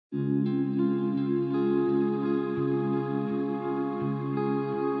欢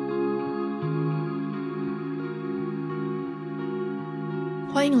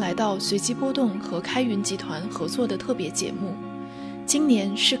迎来到随机波动和开云集团合作的特别节目。今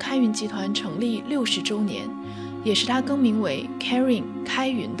年是开云集团成立60周年，也是它更名为 Kering 开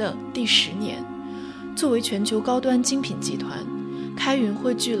云的第10年。作为全球高端精品集团，开云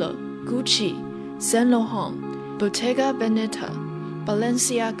汇聚了 Gucci、Saint Laurent、Bottega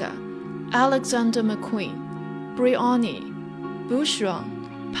Veneta、Balenciaga、Alexander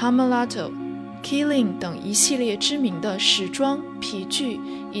McQueen、Boucheron、Parmalatto、Qeelin 等一系列知名的时装、皮具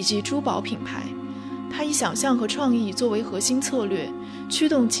以及珠宝品牌。它以想象和创意作为核心策略，驱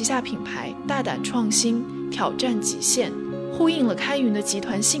动旗下品牌大胆创新，挑战极限，呼应了开云的集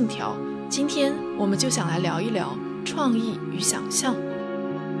团信条。今天我们就想来聊一聊创意与想象。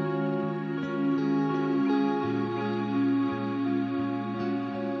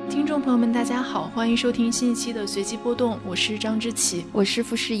听众朋友们大家好，欢迎收听新一期的随机波动，我是张之琪，我是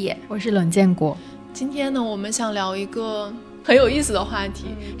傅诗野，我是冷建国。今天呢，我们想聊一个很有意思的话题。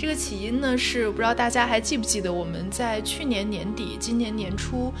这个起因呢，是不知道大家还记不记得，我们在去年年底今年年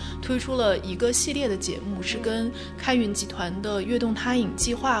初推出了一个系列的节目，是跟开云集团的悦动他影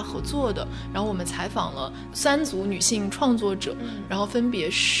计划合作的。然后我们采访了3组女性创作者，然后分别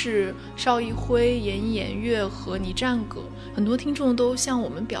是邵艺辉、严一颜悦和倪战葛。很多听众都向我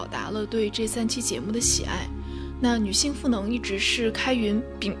们表达了对这3期节目的喜爱。那女性赋能一直是开云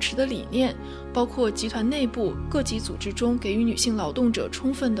秉持的理念，包括集团内部各级组织中给予女性劳动者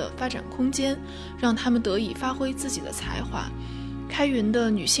充分的发展空间，让她们得以发挥自己的才华。开云的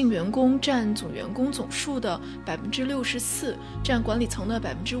女性员工占总员工总数的 64%， 占管理层的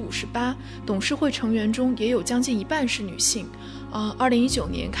 58%， 董事会成员中也有将近一半是女性。2019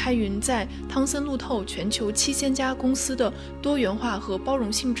年开云在汤森路透全球7000家公司的多元化和包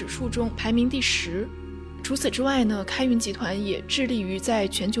容性指数中排名第10。除此之外呢，开云集团也致力于在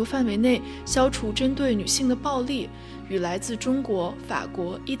全球范围内消除针对女性的暴力，与来自中国、法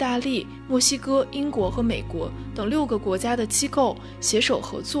国、意大利、墨西哥、英国和美国等6个国家的机构携手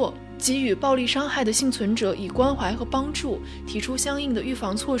合作，给予暴力伤害的幸存者以关怀和帮助，提出相应的预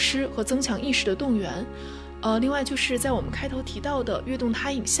防措施和增强意识的动员。另外就是在我们开头提到的悦动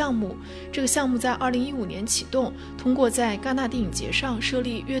他影项目，这个项目在2015年启动，通过在戛纳电影节上设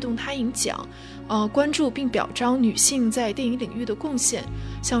立悦动他影奖，关注并表彰女性在电影领域的贡献。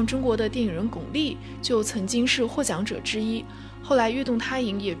像中国的电影人巩俐就曾经是获奖者之一。后来悦动他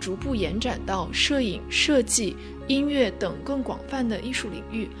影也逐步延展到摄影、设计、音乐等更广泛的艺术领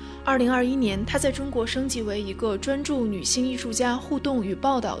域。2021年，它在中国升级为一个专注女性艺术家互动与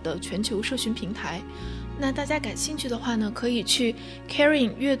报道的全球社群平台。那大家感兴趣的话呢，可以去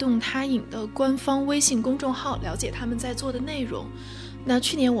Kering 悦动他影的官方微信公众号了解他们在做的内容。那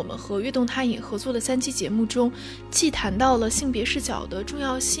去年我们和悦动他影合作的3期节目中，既谈到了性别视角的重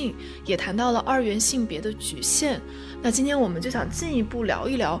要性，也谈到了2元性别的局限。那今天我们就想进一步聊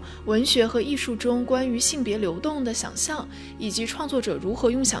一聊文学和艺术中关于性别流动的想象，以及创作者如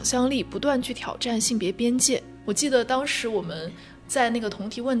何用想象力不断去挑战性别边界。我记得当时我们在那个同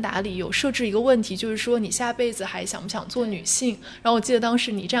题问答里有设置一个问题，就是说你下辈子还想不想做女性。然后我记得当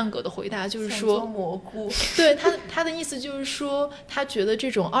时倪战葛的回答就是说想做蘑菇。对，他的意思就是说，他觉得这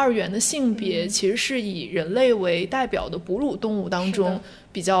种2元的性别其实是以人类为代表的哺乳动物当中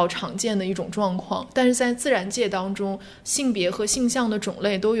比较常见的一种状况，但是在自然界当中，性别和性向的种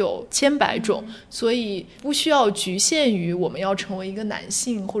类都有千百种，所以不需要局限于我们要成为一个男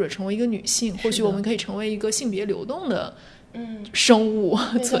性或者成为一个女性，或许我们可以成为一个性别流动的生物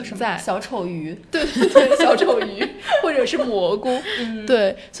存在，小丑鱼，对对对，小丑鱼或者是蘑菇，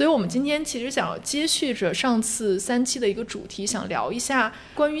对，所以我们今天其实想要接续着上次3期的一个主题，想聊一下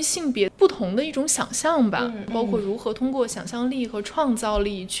关于性别不同的一种想象吧，包括如何通过想象力和创造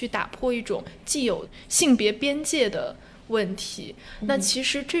力去打破一种既有性别边界的问题。那其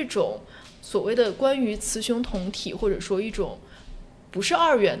实这种所谓的关于雌雄同体，或者说一种不是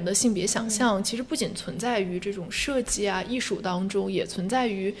2元的性别想象，其实不仅存在于这种设计啊、艺术当中，也存在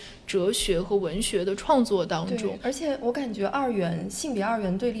于哲学和文学的创作当中。而且我感觉性别2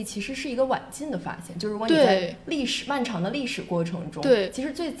元对立其实是一个晚近的发现，就是如果你在漫长的历史过程中，对，其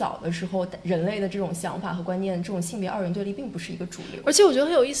实最早的时候人类的这种想法和观念，这种性别2元对立并不是一个主流。而且我觉得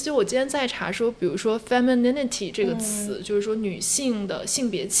很有意思，就我今天在查说，比如说 femininity 这个词，就是说女性的性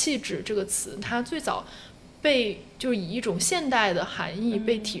别气质这个词，它最早就是以一种现代的含义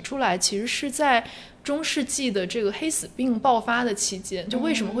被提出来，其实是在中世纪的这个黑死病爆发的期间。就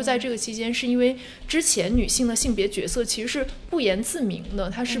为什么会在这个期间，是因为之前女性的性别角色其实是不言自明的，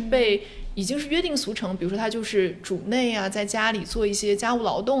它是被已经是约定俗成，比如说她就是主内啊，在家里做一些家务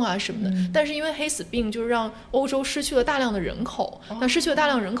劳动啊什么的，但是因为黑死病就是让欧洲失去了大量的人口，那失去了大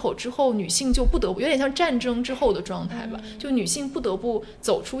量人口之后，女性就不得不有点像战争之后的状态吧，就女性不得不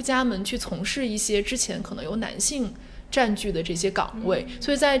走出家门去从事一些之前可能由男性占据的这些岗位，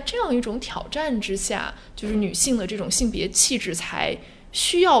所以在这样一种挑战之下，就是女性的这种性别气质才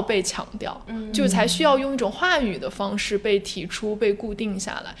需要被强调，就是才需要用一种话语的方式被提出、被固定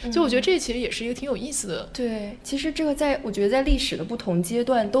下来。所以我觉得这其实也是一个挺有意思的。对，其实这个我觉得在历史的不同阶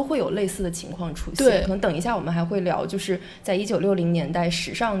段都会有类似的情况出现。对，可能等一下我们还会聊，就是在1960年代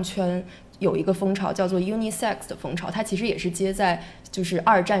时尚圈有一个风潮叫做 unisex 的风潮，它其实也是接在就是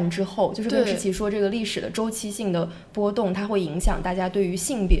2战之后，就是跟之前说这个历史的周期性的波动，它会影响大家对于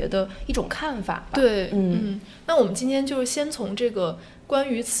性别的一种看法吧。对，那我们今天就是先从这个关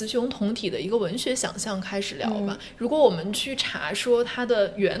于雌雄同体的一个文学想象开始聊吧。如果我们去查说它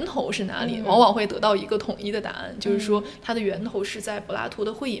的源头是哪里，往往会得到一个统一的答案，就是说它的源头是在柏拉图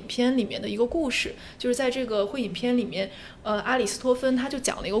的《会饮篇》里面的一个故事。就是在这个《会饮篇》里面，阿里斯托芬他就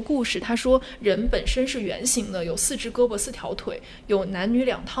讲了一个故事，他说人本身是圆形的，有4只胳膊4条腿，有男女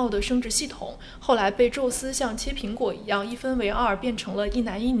2套的生殖系统，后来被宙斯像切苹果一样一分为2，变成了一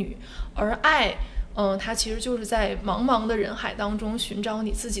男一女。而爱它其实就是在茫茫的人海当中寻找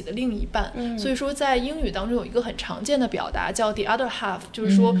你自己的另一半。所以说在英语当中有一个很常见的表达叫 the other half， 就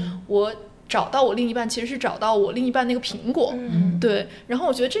是说我找到我另一半其实是找到我另一半那个苹果。对，然后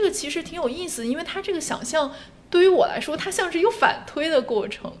我觉得这个其实挺有意思，因为它这个想象对于我来说它像是一个反推的过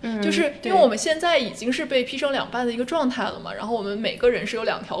程，就是因为我们现在已经是被劈成2半的一个状态了嘛，然后我们每个人是有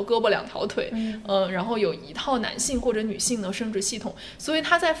2条胳膊2条腿，然后有一套男性或者女性的生殖系统，所以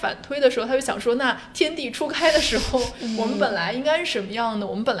他在反推的时候他就想说，那天地初开的时候我们本来应该是什么样的，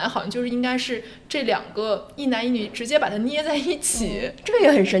我们本来好像就是应该是这2个一男一女直接把它捏在一起。这个也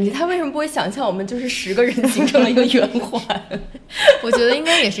很神奇，他为什么不会想象我们就是10个人形成了一个圆环？我觉得应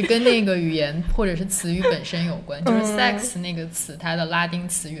该也是跟那个语言或者是词语本身有关，就是 sex 那个词它的拉丁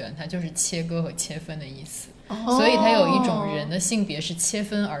词源它就是切割和切分的意思，所以它有一种人的性别是切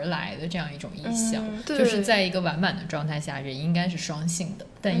分而来的这样一种意象，就是在一个完满的状态下人应该是双性的，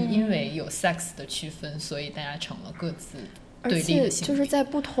但因为有 sex 的区分，所以大家成了各自对立的性别。而且就是在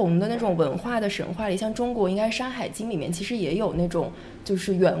不同的那种文化的神话里，像中国应该《山海经》里面其实也有那种就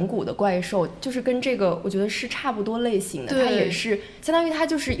是远古的怪兽，就是跟这个我觉得是差不多类型的，它也是相当于它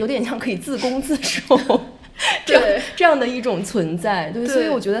就是有点像可以自攻自受这样的一种存在。对，所以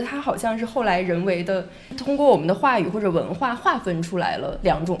我觉得它好像是后来人为的通过我们的话语或者文化划分出来了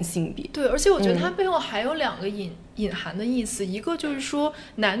2种性别。对，而且我觉得它背后还有2个隐含的意思，一个就是说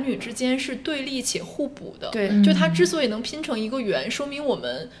男女之间是对立且互补的。对，就它之所以能拼成一个圆，说明我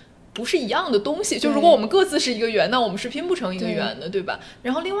们不是一样的东西，就如果我们各自是一个圆，那我们是拼不成一个圆的， 对吧？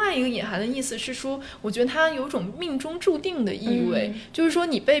然后另外一个隐含的意思是说，我觉得它有种命中注定的意味，就是说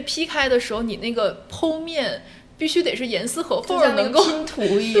你被劈开的时候，你那个剖面必须得是严丝合缝，能够拼图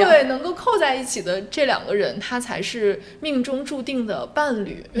一样，对，能够扣在一起的这2个人，他才是命中注定的伴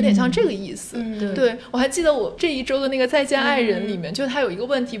侣，有点像这个意思。对，我还记得我这一周的那个《再见爱人》里面，就他有一个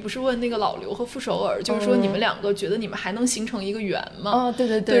问题，不是问那个老刘和傅首尔，就是说你们2个觉得你们还能形成一个圆吗？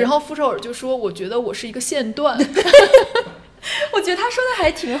对，然后傅首尔就说，我觉得我是一个线段。我觉得他说的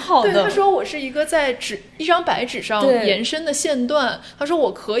还挺好的。对，他说我是一个在一张白纸上延伸的线段。他说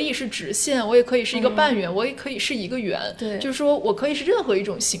我可以是直线，我也可以是一个半圆，我也可以是一个圆。对，就是说我可以是任何一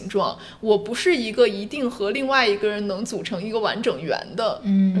种形状，我不是一个一定和另外一个人能组成一个完整圆的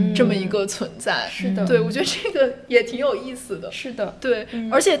这么一个存在。是的，对，我觉得这个也挺有意思的。是的，对，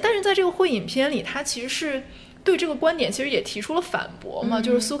而且但是在这个会饮篇里，他其实是对这个观点其实也提出了反驳嘛，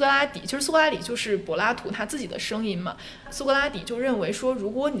就是苏格拉底，就是苏格拉底就是柏拉图他自己的声音嘛。苏格拉底就认为说，如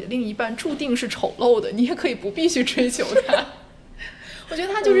果你的另一半注定是丑陋的，你也可以不必去追求他。我觉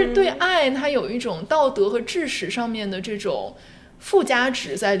得他就是对爱，他有一种道德和知识上面的这种附加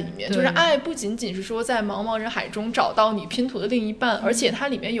值在里面，就是爱不仅仅是说在茫茫人海中找到你拼图的另一半，而且它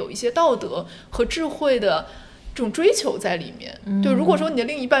里面有一些道德和智慧的这种追求在里面。对，如果说你的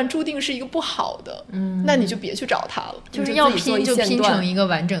另一半注定是一个不好的，那你就别去找他了，就是要拼就拼成一个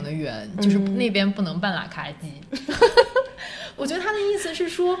完整的圆，就是那边不能半拉卡机。我觉得他的意思是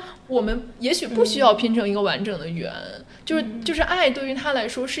说，我们也许不需要拼成一个完整的圆，就是爱对于他来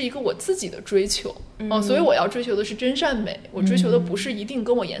说是一个我自己的追求，所以我要追求的是真善美，我追求的不是一定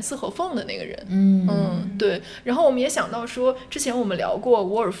跟我严丝合缝的那个人。对。然后我们也想到说，之前我们聊过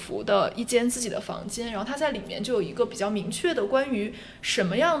伍尔夫的一间自己的房间，然后他在里面面就有一个比较明确的关于什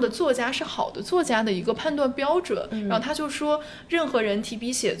么样的作家是好的作家的一个判断标准，然后他就说任何人提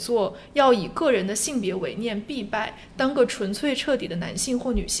笔写作要以个人的性别为念必败，当个纯粹彻底的男性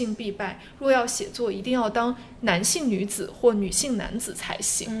或女性必败，若要写作一定要当男性女子或女性男子才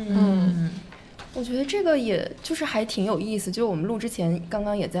行。我觉得这个也就是还挺有意思，就是我们录之前刚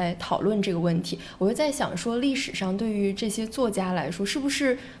刚也在讨论这个问题，我就在想说历史上对于这些作家来说，是不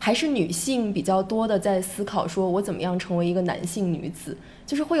是还是女性比较多的在思考说我怎么样成为一个男性女子，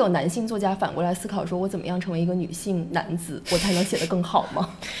就是会有男性作家反过来思考说我怎么样成为一个女性男子，我才能写得更好吗？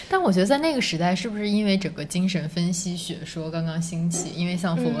但我觉得在那个时代是不是因为整个精神分析学说刚刚兴起，因为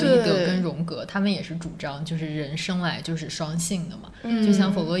像弗洛伊德跟荣格他们也是主张就是人生来就是双性的嘛，就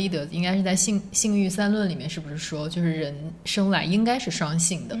像弗洛伊德应该是在性欲三论里面是不是说就是人生来应该是双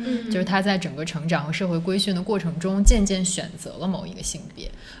性的，就是他在整个成长和社会规训的过程中渐渐选择了某一个性别，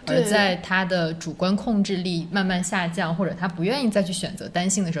而在他的主观控制力慢慢下降或者他不愿意再去选择单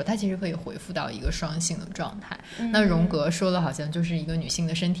性的时候，他其实可以回复到一个双性的状态。那荣格说的好像就是一个女性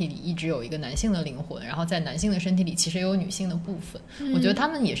的身体里一直有一个男性的灵魂，然后在男性的身体里其实也有女性的部分。我觉得他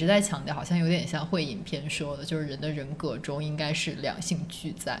们也是在强调好像有点像会影片说的，就是人的人格中应该是两性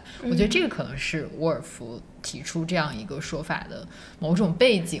俱在。我觉得这个可能是沃尔夫提出这样一个说法的某种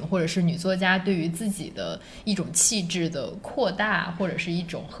背景，或者是女作家对于自己的一种气质的扩大，或者是一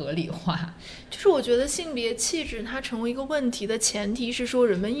种合理化。就是我觉得性别气质它成为一个问题的前提是说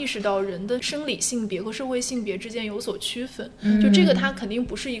人们意识到人的生理性别和社会性别之间有所区分，就这个它肯定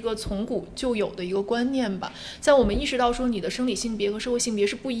不是一个从古就有的一个观念吧。在我们意识到说你的生理性别和社会性别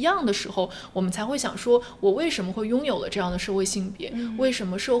是不一样的时候，我们才会想说我为什么会拥有了这样的社会性别，为什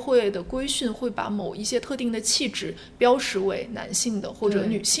么社会的规训会把某一些特定的气质标识为男性的或者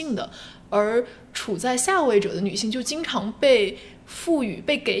女性的，而处在下位者的女性就经常被赋予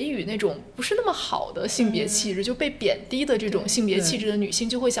被给予那种不是那么好的性别气质，就被贬低的这种性别气质的女性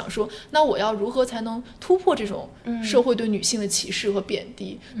就会想说那我要如何才能突破这种社会对女性的歧视和贬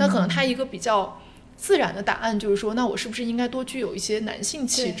低，那可能她一个比较自然的答案就是说那我是不是应该多具有一些男性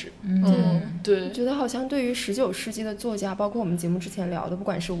气质。对，我觉得好像对于19世纪的作家，包括我们节目之前聊的不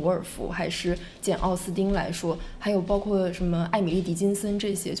管是伍尔夫还是简奥斯汀来说，还有包括什么艾米丽狄金森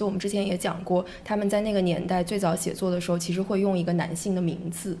这些，就我们之前也讲过他们在那个年代最早写作的时候其实会用一个男性的名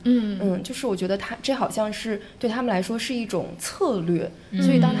字。就是我觉得这好像是对他们来说是一种策略，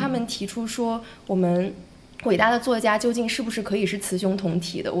所以当他们提出说我们伟大的作家究竟是不是可以是雌雄同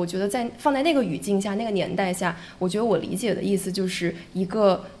体的，我觉得放在那个语境下那个年代下，我觉得我理解的意思就是一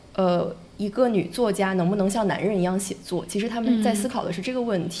个女作家能不能像男人一样写作，其实他们在思考的是这个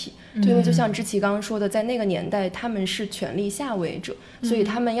问题。因为就像知琪刚刚说的，在那个年代他们是权力下位者，所以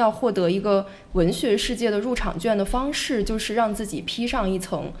他们要获得一个文学世界的入场券的方式就是让自己披上一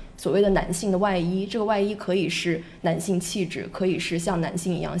层所谓的男性的外衣，这个外衣可以是男性气质，可以是像男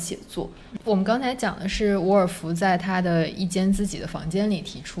性一样写作。我们刚才讲的是伍尔夫在他的一间自己的房间里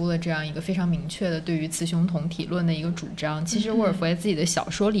提出了这样一个非常明确的对于雌雄同体论的一个主张。其实伍尔夫在自己的小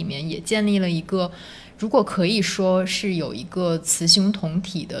说里面也建立了一个如果可以说是有一个雌雄同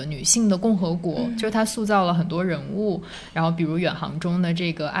体的女性的共和国，就是他塑造了很多人物，然后比如远航中的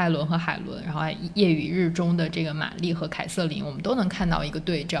这个艾伦和海伦，然后夜与日中的这个玛丽和凯瑟琳，我们都能看到一个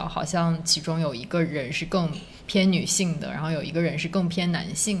对照，好像其中有一个人是更偏女性的，然后有一个人是更偏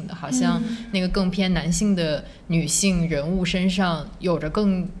男性的，好像那个更偏男性的女性人物身上有着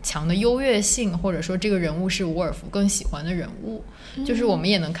更强的优越性，或者说这个人物是伍尔夫更喜欢的人物。就是我们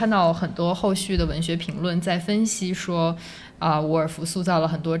也能看到很多后续的文学评论在分析说伍尔夫塑造了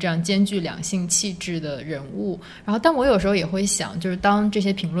很多这样兼具两性气质的人物，然后但我有时候也会想，就是当这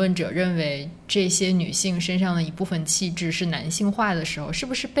些评论者认为这些女性身上的一部分气质是男性化的时候，是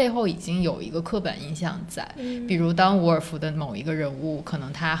不是背后已经有一个刻板印象在？比如当伍尔夫的某一个人物可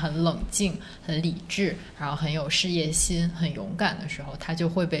能他很冷静很理智，然后很有事业心很勇敢的时候，他就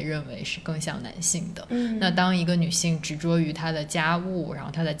会被认为是更像男性的。那当一个女性执着于她的家务，然后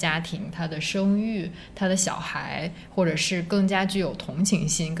她的家庭她的生育她的小孩，或者是更加具有同情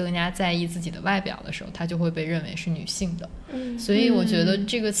心更加在意自己的外表的时候，她就会被认为是女性的。所以我觉得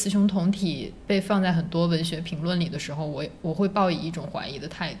这个雌雄同体被放在很多文学评论里的时候，我会抱以一种怀疑的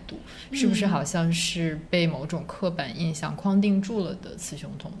态度，是不是好像是被某种刻板印象框定住了的雌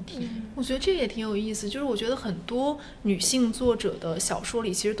雄同体。我觉得这个也挺有意思，就是我觉得很多女性作者的小说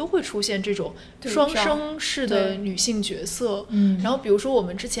里其实都会出现这种双生式的女性角色。然后比如说我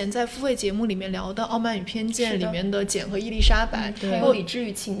们之前在付费节目里面聊的《傲慢与偏见》里面的简和伊丽莎白，还有理智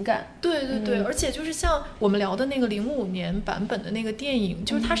与情感。对，而且就是像我们聊的那个05年版本的那个电影，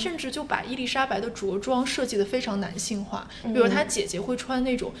就是他甚至就把伊丽莎白的着装设计得非常男性化，比如他姐姐会穿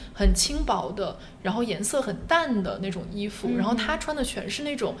那种很轻薄的然后颜色很淡的那种衣服，然后他穿的全是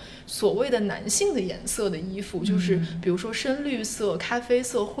那种所谓的男性的颜色的衣服，就是比如说深绿色、咖啡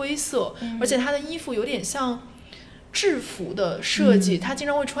色、灰色，而且他的衣服有点像制服的设计，他经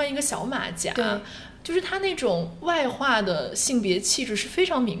常会穿一个小马甲，就是他那种外化的性别气质是非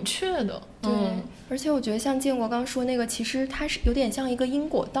常明确的。对，而且我觉得像建国刚说那个，其实它是有点像一个因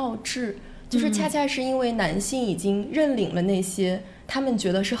果倒置，就是恰恰是因为男性已经认领了那些他们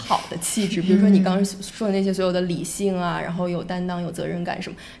觉得是好的气质，比如说你刚刚说的那些所有的理性啊，然后有担当、有责任感什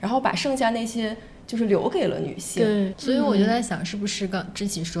么，然后把剩下那些就是留给了女性。对，所以我就在想，是不是之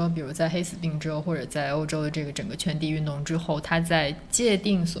前说，比如在黑死病之后，或者在欧洲的这个整个圈地运动之后，他在界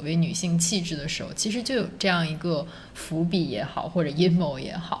定所谓女性气质的时候，其实就有这样一个伏笔也好，或者阴谋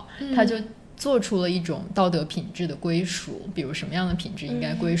也好，他就做出了一种道德品质的归属，比如什么样的品质应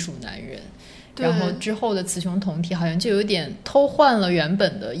该归属男人。然后之后的雌雄同体好像就有点偷换了原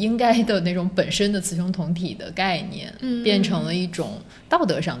本的应该的那种本身的雌雄同体的概念，变成了一种道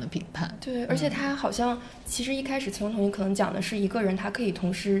德上的评判。对，而且他好像其实一开始雌雄同体可能讲的是一个人他可以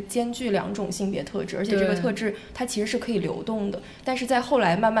同时兼具两种性别特质，而且这个特质它其实是可以流动的，但是在后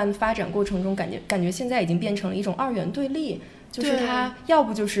来慢慢发展过程中感觉现在已经变成了一种二元对立，就是它要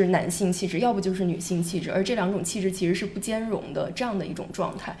不就是男性气质，要不就是女性气质，而这两种气质其实是不兼容的这样的一种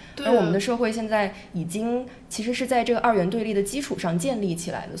状态。而我们的社会现在已经其实是在这个二元对立的基础上建立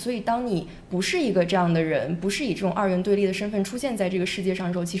起来的，所以当你不是一个这样的人，不是以这种二元对立的身份出现在这个世界上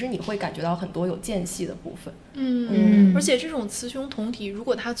的时候，其实你会感觉到很多有间隙的部分。而且这种雌雄同体如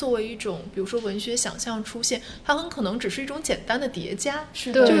果它作为一种比如说文学想象出现，它很可能只是一种简单的叠加，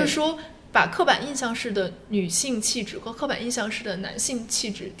就是说把刻板印象式的女性气质和刻板印象式的男性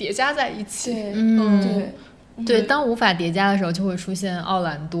气质叠加在一起。对，当无法叠加的时候，就会出现奥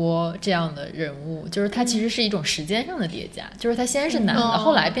兰多这样的人物，就是他其实是一种时间上的叠加，就是他先是男的，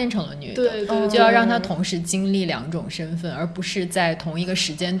后来变成了女的，就要让他同时经历两种身份，而不是在同一个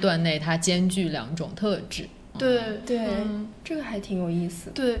时间段内他兼具两种特质。对，这个还挺有意思。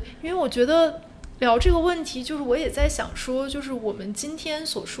对，因为我觉得聊这个问题，就是我也在想说，就是我们今天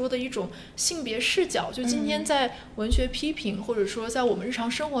所说的一种性别视角，就今天在文学批评或者说在我们日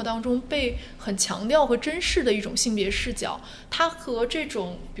常生活当中被很强调和珍视的一种性别视角，它和这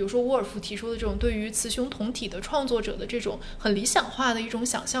种比如说沃尔夫提出的这种对于雌雄同体的创作者的这种很理想化的一种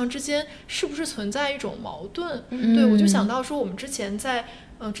想象之间，是不是存在一种矛盾？对，我就想到说我们之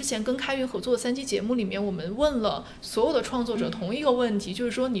前跟开云合作的3期节目里面，我们问了所有的创作者同一个问题，就是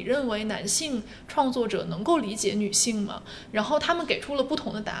说你认为男性创作者能够理解女性吗？然后他们给出了不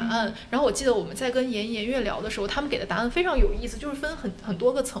同的答案。然后我记得我们在跟颜悦聊的时候，他们给的答案非常有意思，就是分很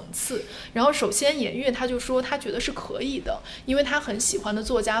多个层次。然后首先颜悦他就说他觉得是可以的，因为他很喜欢的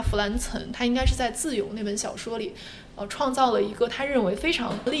作家弗兰岑，他应该是在《自由》那本小说里创造了一个他认为非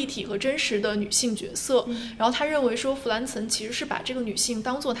常立体和真实的女性角色。然后他认为说弗兰岑其实是把这个女性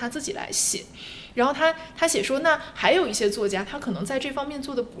当做他自己来写。然后他写说，那还有一些作家他可能在这方面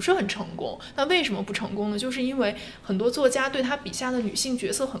做的不是很成功，那为什么不成功呢？就是因为很多作家对他笔下的女性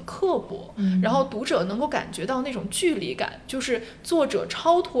角色很刻薄，然后读者能够感觉到那种距离感，就是作者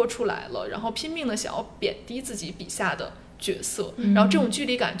超脱出来了，然后拼命的想要贬低自己笔下的角色，然后这种距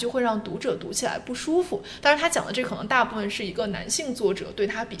离感就会让读者读起来不舒服。当然他讲的这可能大部分是一个男性作者对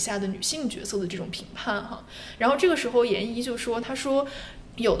他笔下的女性角色的这种评判哈。然后这个时候颜一就说，他说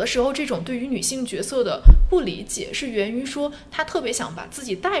有的时候这种对于女性角色的不理解是源于说他特别想把自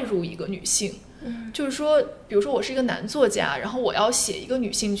己带入一个女性，就是说比如说我是一个男作家，然后我要写一个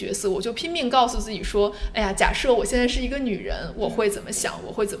女性角色，我就拼命告诉自己说，哎呀，假设我现在是一个女人，我会怎么想，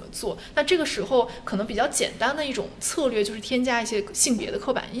我会怎么做。那这个时候可能比较简单的一种策略就是添加一些性别的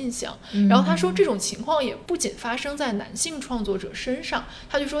刻板印象。然后他说这种情况也不仅发生在男性创作者身上，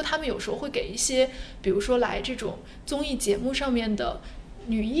他就说他们有时候会给一些比如说来这种综艺节目上面的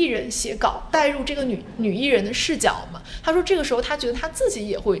女艺人写稿，带入这个女艺人的视角嘛。他说这个时候他觉得他自己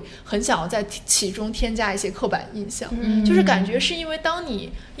也会很想要在其中添加一些刻板印象，就是感觉是因为当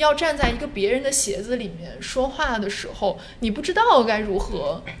你要站在一个别人的鞋子里面说话的时候，你不知道该如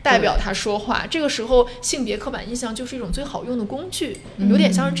何代表他说话，这个时候性别刻板印象就是一种最好用的工具，有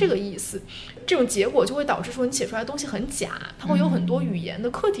点像是这个意思。这种结果就会导致说你写出来的东西很假，它会有很多语言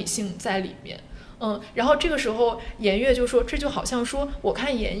的客体性在里面。然后这个时候颜悦就说，这就好像说我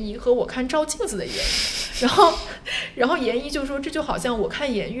看颜怡和我看照镜子的颜怡，然后颜怡就说，这就好像我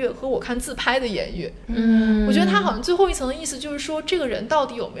看颜悦和我看自拍的颜悦。我觉得他好像最后一层的意思就是说，这个人到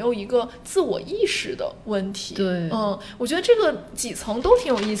底有没有一个自我意识的问题。对，我觉得这个几层都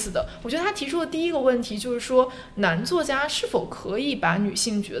挺有意思的。我觉得他提出的第一个问题就是说，男作家是否可以把女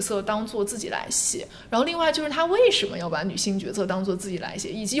性角色当做自己来写，然后另外就是他为什么要把女性角色当做自己来写，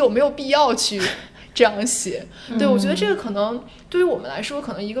以及有没有必要去这样写。对，我觉得这个可能对于我们来说，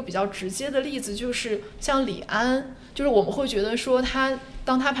可能一个比较直接的例子就是像李安，就是我们会觉得说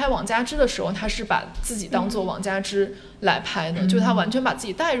当他拍王佳芝的时候，他是把自己当做王佳芝来拍的，就是他完全把自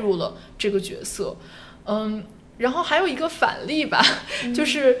己带入了这个角色。然后还有一个反例吧，就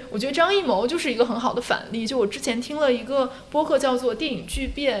是我觉得张艺谋就是一个很好的反例。就我之前听了一个播客叫做电影巨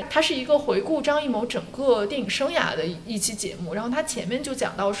变，它是一个回顾张艺谋整个电影生涯的一期节目，然后他前面就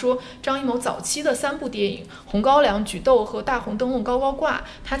讲到说，张艺谋早期的3部电影《红高粱》《菊豆》和《大红灯笼高高挂》，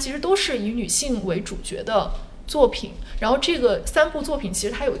它其实都是以女性为主角的作品。然后这个3部作品其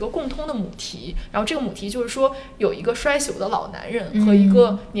实它有一个共通的母题，然后这个母题就是说，有一个衰朽的老男人和一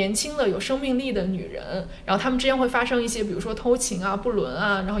个年轻的有生命力的女人，然后他们之间会发生一些比如说偷情啊、不伦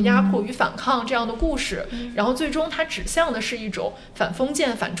啊，然后压迫与反抗这样的故事，然后最终它指向的是一种反封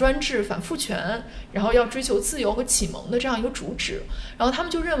建、反专制、反父权，然后要追求自由和启蒙的这样一个主旨。然后他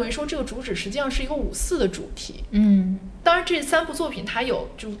们就认为说，这个主旨实际上是一个5·4的主题。当然这3部作品它有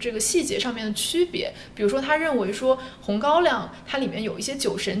就这个细节上面的区别，比如说他认为说红高粱它里面有一些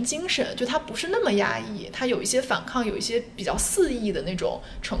酒神精神，就它不是那么压抑，它有一些反抗，有一些比较肆意的那种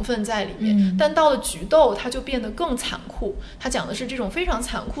成分在里面。但到了菊豆它就变得更残酷，它讲的是这种非常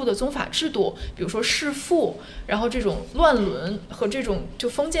残酷的宗法制度，比如说弑父，然后这种乱伦和这种就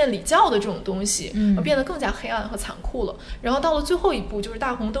封建礼教的这种东西，变得更加黑暗和残酷了。然后到了最后一部就是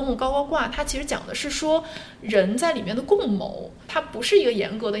大红灯笼高高挂，它其实讲的是说人在里面的共谋，它不是一个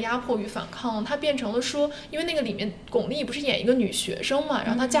严格的压迫与反抗，它变成了说，因为那个里面巩俐不是演一个女学生嘛，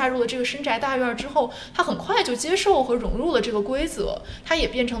然后她嫁入了这个深宅大院之后，她很快就接受和融入了这个规则，她也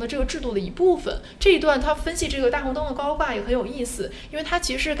变成了这个制度的一部分。这一段他分析这个大红灯笼高高挂也很有意思，因为它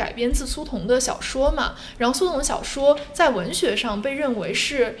其实是改编自苏童的小说嘛，然后苏童的小说在文学上被认为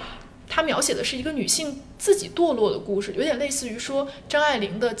是它描写的是一个女性自己堕落的故事，有点类似于说张爱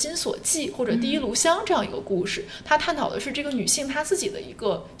玲的《金锁记》或者《第一炉香》这样一个故事，它探讨的是这个女性她自己的一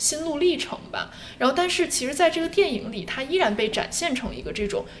个心路历程吧。然后但是其实在这个电影里，它依然被展现成一个这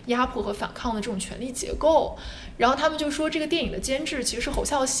种压迫和反抗的这种权力结构。然后他们就说这个电影的监制其实是侯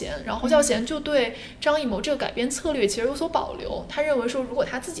孝贤，然后侯孝贤就对张艺谋这个改编策略其实有所保留，他认为说如果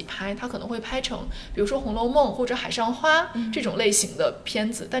他自己拍，他可能会拍成比如说《红楼梦》或者《海上花》这种类型的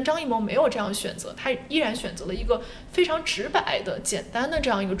片子，但张艺谋没有这样选择，他依然选择了一个非常直白的简单的这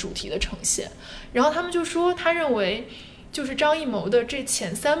样一个主题的呈现。然后他们就说他认为就是张艺谋的这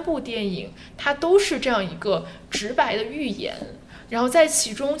前3部电影它都是这样一个直白的寓言，然后在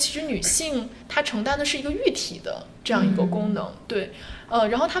其中其实女性她承担的是一个喻体的这样一个功能。对，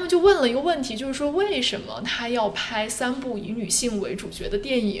然后他们就问了一个问题，就是说为什么他要拍3部以女性为主角的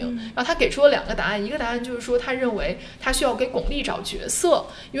电影，然后他给出了2个答案。一个答案就是说他认为他需要给巩俐找角色，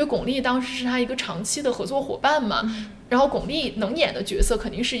因为巩俐当时是他一个长期的合作伙伴嘛，然后巩俐能演的角色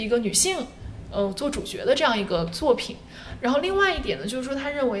肯定是一个女性做主角的这样一个作品。然后另外一点呢，就是说他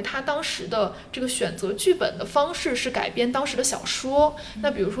认为他当时的这个选择剧本的方式是改编当时的小说，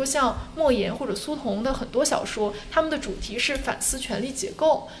那比如说像莫言或者苏童的很多小说，他们的主题是反思权力结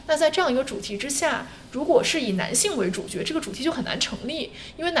构，那在这样一个主题之下，如果是以男性为主角，这个主题就很难成立，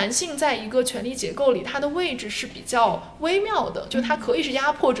因为男性在一个权力结构里他的位置是比较微妙的，就他可以是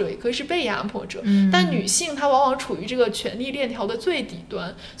压迫者也可以是被压迫者，但女性她往往处于这个权力链条的最底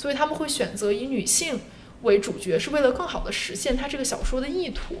端，所以他们会选择以女性为主角，是为了更好的实现他这个小说的意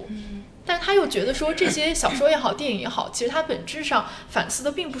图。但是他又觉得说这些小说也好电影也好，其实它本质上反思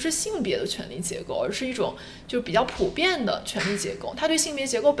的并不是性别的权力结构，而是一种就比较普遍的权力结构，他对性别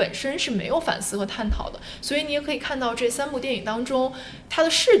结构本身是没有反思和探讨的。所以你也可以看到这3部电影当中，它的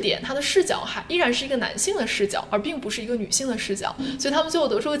视点它的视角还依然是一个男性的视角，而并不是一个女性的视角。所以他们最后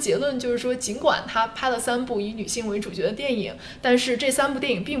得出的结论就是说，尽管他拍了3部以女性为主角的电影，但是这3部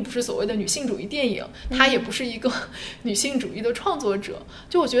电影并不是所谓的女性主义电影，他也不是一个女性主义的创作者。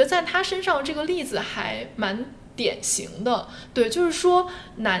就我觉得在他身上这个例子还蛮典型的。对，就是说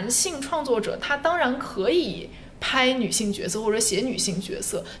男性创作者他当然可以拍女性角色或者写女性角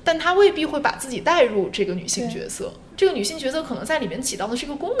色，但他未必会把自己带入这个女性角色。这个女性角色可能在里面起到的是一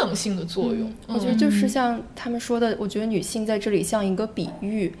个功能性的作用。我觉得就是像他们说的，我觉得女性在这里像一个比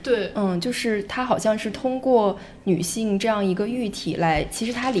喻，对，就是她好像是通过女性这样一个喻体来，其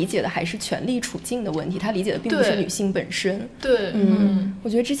实她理解的还是权力处境的问题，她理解的并不是女性本身。对，我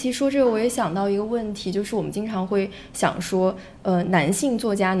觉得志奇说这个，我也想到一个问题，就是我们经常会想说，男性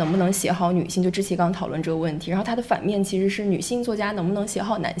作家能不能写好女性？就志奇刚讨论这个问题，然后它的反面其实是女性作家能不能写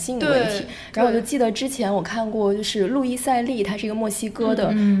好男性的问题。然后我就记得之前我看过，就是路易塞利，她是一个墨西哥的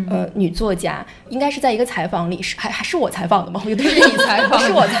女作家，应该是在一个采访里，还是我采访的吗？我觉得是你采访，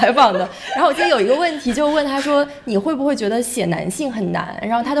是我采访的。然后我记得有一个问题，就问她说，你会不会觉得写男性很难？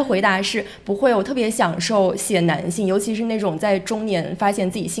然后她的回答是不会，我特别享受写男性，尤其是那种在中年发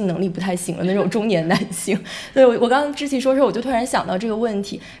现自己性能力不太行了那种中年男性。对，我刚刚志奇说我就突然想到这个问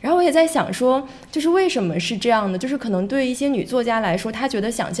题，然后我也在想说，就是为什么是这样的？就是可能对一些女作家来说，她觉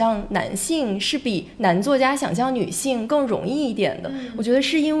得想象男性是比男作家想象女性更容易一点的。我觉得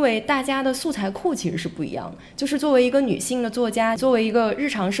是因为大家的素材库其实是不一样的。就是作为一个女性的作家，作为一个日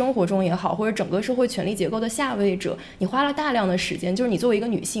常生活中也好，或者整个社会权力结构的下位者，你花了大量的时间，就是你作为一个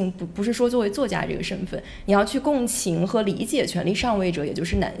女性，不是说作为作家这个身份，你要去共情和理解权力上位者，也就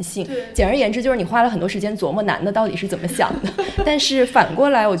是男性。简而言之，就是你花了很多时间琢磨男的到底是怎么想的。但是反过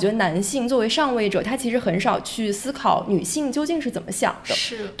来，我觉得男性作为上位者，他其实很少去思考女性究竟是怎么想的。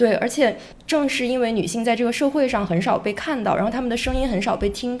对，而且正是因为女性在这个社会上很少被看到，然后他们的声音很少被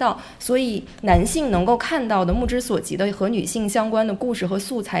听到，所以男性能够看到的目之所及的和女性相关的故事和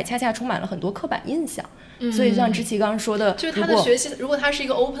素材，恰恰充满了很多刻板印象。所以像之奇刚刚说的，就是他的学习，如果他是一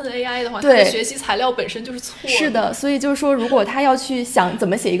个 open AI 的话，他的学习材料本身就是错的。是的，所以就是说，如果他要去想怎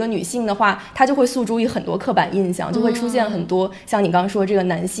么写一个女性的话，他就会诉诸于很多刻板印象，就会出现很多像你刚刚说这个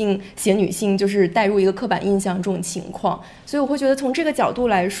男性写女性就是带入一个刻板印象这种情况。所以我会觉得从这个角度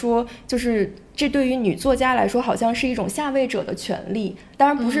来说，就是这对于女作家来说好像是一种下位者的权利。当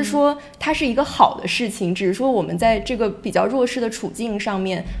然不是说它是一个好的事情，只是说我们在这个比较弱势的处境上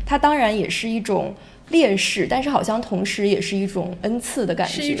面，它当然也是一种劣势，但是好像同时也是一种恩赐的感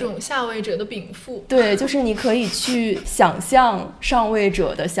觉，是一种下位者的禀赋。对，就是你可以去想象上位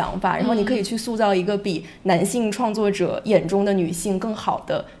者的想法，然后你可以去塑造一个比男性创作者眼中的女性更好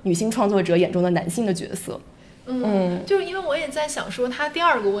的女性创作者眼中的男性的角色。就是因为我也在想说，他第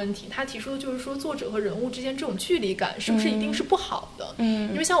二个问题，他提出的就是说，作者和人物之间这种距离感是不是一定是不好的？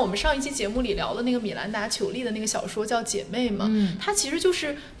因为像我们上一期节目里聊的那个米兰达·裘丽的那个小说叫《姐妹》嘛，它其实就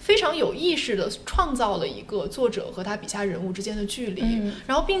是非常有意识的创造了一个作者和他笔下人物之间的距离，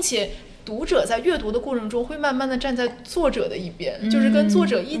然后并且读者在阅读的过程中会慢慢的站在作者的一边，就是跟作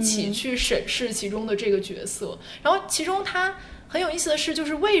者一起去审视其中的这个角色，然后其中他很有意思的是，就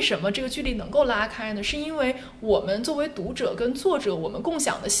是为什么这个距离能够拉开呢？是因为我们作为读者跟作者，我们共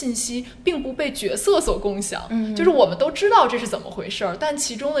享的信息并不被角色所共享，就是我们都知道这是怎么回事儿，但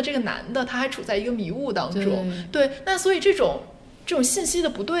其中的这个男的他还处在一个迷雾当中。对，那所以这种信息的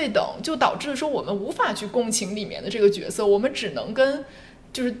不对等，就导致说我们无法去共情里面的这个角色，我们只能跟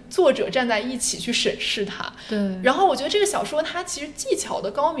就是作者站在一起去审视它。对，然后我觉得这个小说它其实技巧的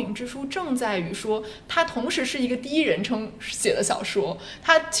高明之处正在于说，它同时是一个第一人称写的小说，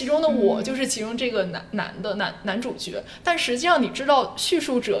它其中的我就是其中这个男主角，但实际上你知道叙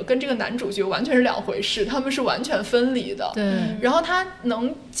述者跟这个男主角完全是两回事，他们是完全分离的。对，然后他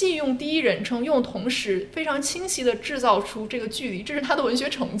能既用第一人称，又同时非常清晰的制造出这个距离，这是他的文学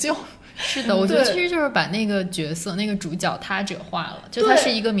成就。是的，我觉得其实就是把那个角色那个主角他者化了，就他是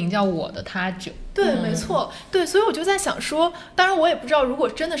一个名叫我的他者。对，没错，对，所以我就在想说，当然我也不知道，如果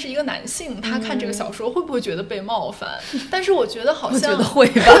真的是一个男性，他看这个小说会不会觉得被冒犯？但是我觉得好像，我觉得会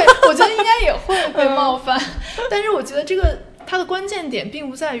吧，对，我觉得应该也会被冒犯。但是我觉得这个它的关键点并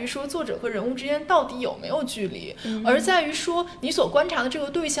不在于说作者和人物之间到底有没有距离，而在于说你所观察的这个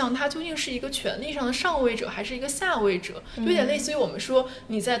对象，他究竟是一个权力上的上位者还是一个下位者，有点类似于我们说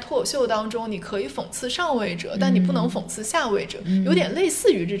你在脱口秀当中你可以讽刺上位者，但你不能讽刺下位者，有点类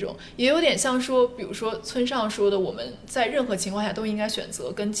似于这种，也有点像说比如说村上说的，我们在任何情况下都应该选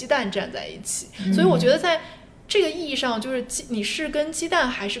择跟鸡蛋站在一起。所以我觉得在这个意义上，就是你是跟鸡蛋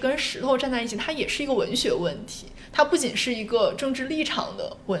还是跟石头站在一起，它也是一个文学问题，它不仅是一个政治立场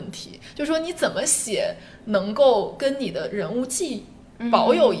的问题，就是说你怎么写能够跟你的人物既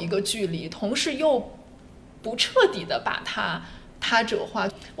保有一个距离，同时又不彻底的把它他者化。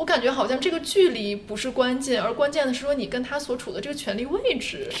我感觉好像这个距离不是关键，而关键的是说你跟他所处的这个权力位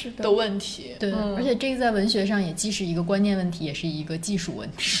置的问题。对，而且这个在文学上也既是一个观念问题，也是一个技术问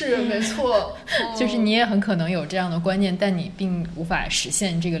题。是没错，就是你也很可能有这样的观念，但你并无法实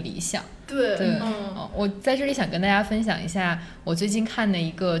现这个理想。对，我在这里想跟大家分享一下我最近看的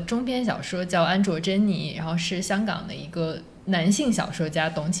一个中篇小说，叫《安卓珍妮》，然后是香港的一个男性小说家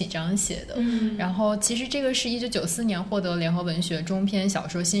董启章写的。然后其实这个是1994年获得联合文学中篇小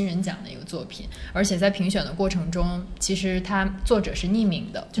说新人奖的一个作品，而且在评选的过程中，其实他作者是匿名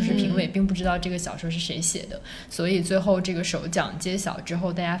的，就是评委并不知道这个小说是谁写的，所以最后这个首奖揭晓之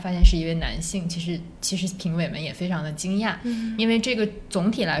后，大家发现是一位男性，其实评委们也非常的惊讶，因为这个总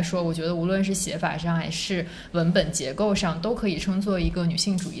体来说，我觉得无论是写法上还是文本结构上，都可以称作一个女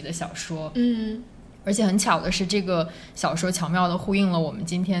性主义的小说。而且很巧的是，这个小说巧妙地呼应了我们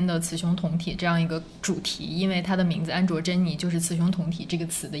今天的雌雄同体这样一个主题，因为它的名字安卓珍妮就是雌雄同体这个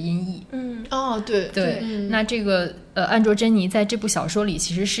词的音译。对，那这个安卓珍妮在这部小说里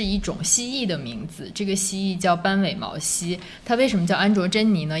其实是一种蜥蜴的名字，这个蜥蜴叫斑尾毛蜥。它为什么叫安卓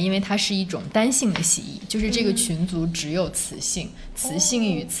珍妮呢？因为它是一种单性的蜥蜴，就是这个群族只有雌性，雌性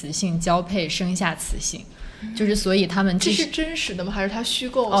与雌性交配生下雌性。就是所以他们这是真实的吗？还是他虚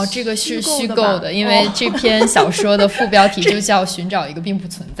构？这个是虚构的，因为这篇小说的副标题就叫寻找一个并不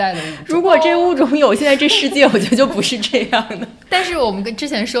存在的物种。如果这物种有，现在这世界我觉得就不是这样的。但是我们跟之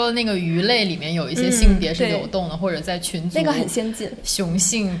前说的那个鱼类里面有一些性别是流动的，或者在群组那个很先进，雄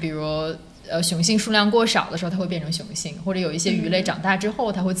性比如雄性数量过少的时候它会变成雄性，或者有一些鱼类长大之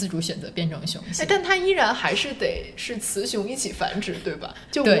后它会自主选择变成雄性。但它依然还是得是雌雄一起繁殖，对吧？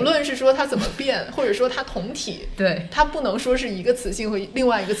就无论是说它怎么变，或者说它同体，对，它不能说是一个雌性和另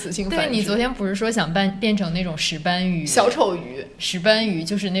外一个雌性繁殖。对，你昨天不是说想变成那种石斑鱼？小丑鱼，石斑鱼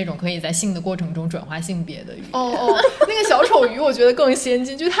就是那种可以在性的过程中转化性别的鱼。那个小丑鱼我觉得更先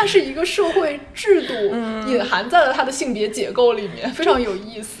进，就是它是一个社会制度隐含在了它的性别结构里面，非常有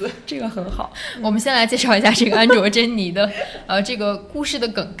意思。这个很好。我们先来介绍一下这个安卓珍妮的这个故事的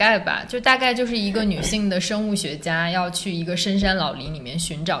梗概吧，就大概就是一个女性的生物学家要去一个深山老林里面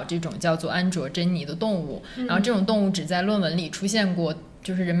寻找这种叫做安卓珍妮的动物，然后这种动物只在论文里出现过，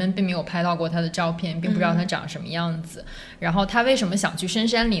就是人们并没有拍到过它的照片，并不知道它长什么样子。然后他为什么想去深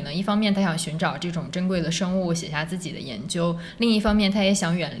山里呢？一方面他想寻找这种珍贵的生物，写下自己的研究，另一方面他也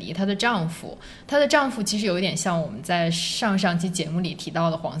想远离她的丈夫。她的丈夫其实有一点像我们在上期节目里提到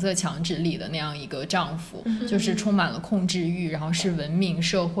的黄色墙纸里的那样一个丈夫，就是充满了控制欲，然后是文明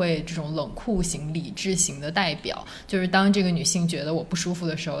社会这种冷酷型理智型的代表。就是当这个女性觉得我不舒服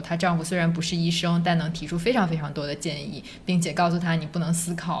的时候，她丈夫虽然不是医生，但能提出非常非常多的建议，并且告诉她你不能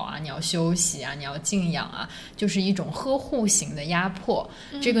思考啊，你要休息啊，你要静养啊，就是一种呵护型的压迫。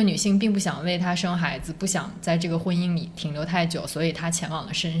这个女性并不想为她生孩子，不想在这个婚姻里停留太久，所以她前往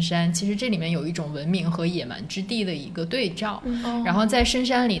了深山。其实这里面有一种文明和野蛮之地的一个对照。然后在深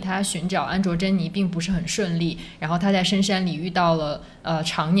山里她寻找安卓珍妮并不是很顺利，然后她在深山里遇到了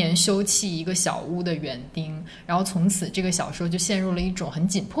常年休憩一个小屋的园丁，然后从此这个小说就陷入了一种很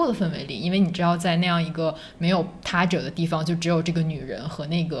紧迫的氛围里，因为你知道在那样一个没有他者的地方，就只有这个女人和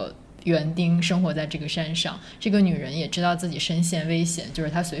那个园丁生活在这个山上。这个女人也知道自己身陷危险，就是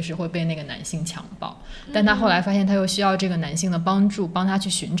她随时会被那个男性强暴，但她后来发现她又需要这个男性的帮助，帮她去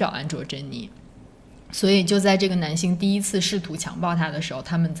寻找安卓珍妮。所以就在这个男性第一次试图强暴她的时候，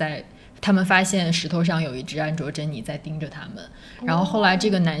他们发现石头上有一只安卓珍妮在盯着他们，然后后来这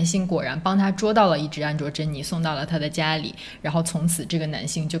个男性果然帮他捉到了一只安卓珍妮，送到了他的家里，然后从此这个男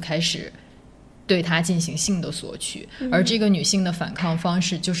性就开始对他进行性的索取，而这个女性的反抗方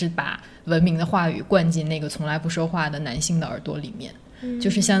式就是把文明的话语灌进那个从来不说话的男性的耳朵里面，就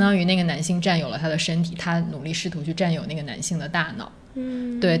是相当于那个男性占有了他的身体，他努力试图去占有那个男性的大脑。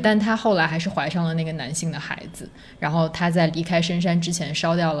对，但她后来还是怀上了那个男性的孩子，然后她在离开深山之前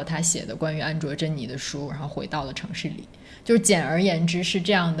烧掉了她写的关于安卓珍妮的书，然后回到了城市里。就是简而言之是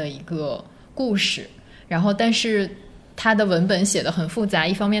这样的一个故事。然后但是他的文本写得很复杂，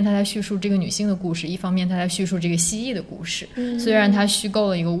一方面他在叙述这个女性的故事，一方面他在叙述这个蜥蜴的故事。虽然他虚构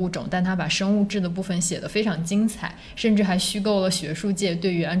了一个物种，但他把生物志的部分写得非常精彩，甚至还虚构了学术界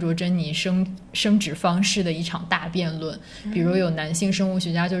对于安卓珍妮生殖方式的一场大辩论。比如有男性生物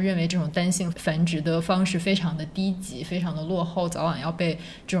学家就认为这种单性繁殖的方式非常的低级，非常的落后，早晚要被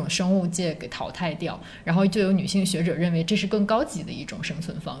这种生物界给淘汰掉。然后就有女性学者认为这是更高级的一种生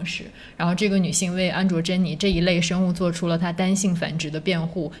存方式。然后这个女性为安卓珍妮这一类生物做出了她单性繁殖的辩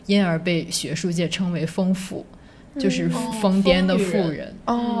护，因而被学术界称为丰富。就是疯癫的妇人，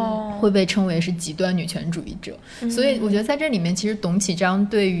会被称为是极端女权主义者。所以我觉得在这里面，其实董启章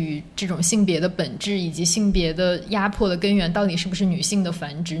对于这种性别的本质以及性别的压迫的根源到底是不是女性的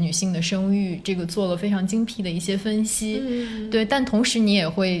繁殖、女性的生育，这个做了非常精辟的一些分析。对，但同时你也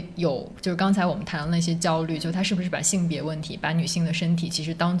会有就是刚才我们谈到那些焦虑，就他是不是把性别问题、把女性的身体其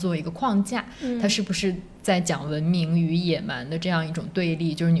实当做一个框架，他是不是在讲文明与野蛮的这样一种对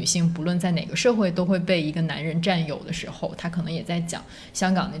立，就是女性不论在哪个社会都会被一个男人占有的时候，他可能也在讲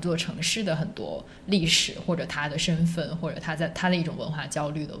香港那座城市的很多历史，或者他的身份，或者他的一种文化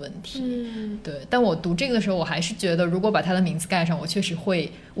焦虑的问题。对。但我读这个的时候，我还是觉得如果把他的名字盖上，我确实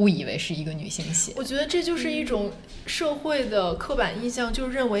会误以为是一个女性写。我觉得这就是一种社会的刻板印象，就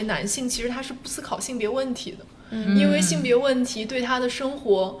认为男性其实他是不思考性别问题的，因为性别问题对他的生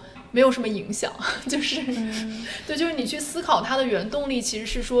活没有什么影响，就是对，就是你去思考它的原动力其实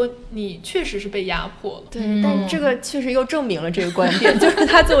是说你确实是被压迫了。对，但这个确实又证明了这个观点，就是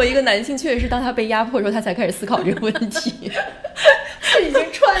他作为一个男性，确实是当他被压迫的时候，他才开始思考这个问题。这已经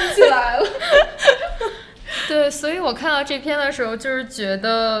串起来了。对，所以我看到这篇的时候，就是觉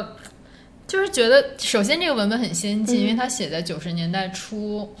得首先这个文本很先进，因为它写在90年代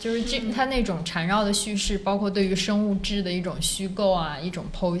初，就是它那种缠绕的叙事，包括对于生物质的一种虚构啊，一种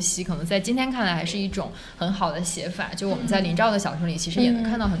剖析，可能在今天看来还是一种很好的写法。就我们在林兆的小说里其实也能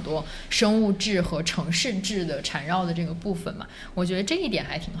看到很多生物质和城市质的缠绕的这个部分嘛，我觉得这一点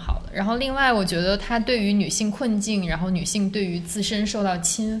还挺好的。然后另外我觉得它对于女性困境，然后女性对于自身受到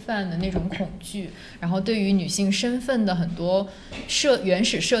侵犯的那种恐惧，然后对于女性身份的很多原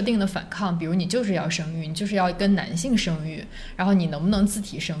始设定的反抗，比如你就是要生育，你就是要跟男性生育，然后你能不能自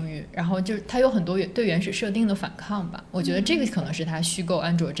体生育，然后就它有很多对原始设定的反抗吧。我觉得这个可能是他虚构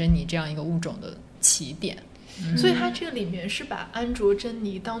安卓珍妮这样一个物种的起点。所以他这个里面是把安卓珍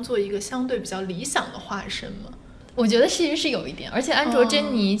妮当做一个相对比较理想的化身吗？我觉得其实是有一点，而且安卓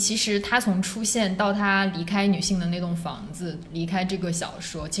珍妮其实她从出现到她离开女性的那栋房子，离开这个小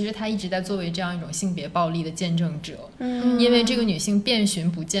说，其实她一直在作为这样一种性别暴力的见证者。因为这个女性遍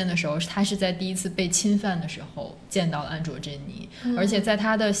寻不见的时候，她是在第一次被侵犯的时候见到了安卓珍妮，而且在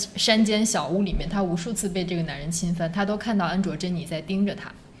她的山间小屋里面，她无数次被这个男人侵犯，她都看到安卓珍妮在盯着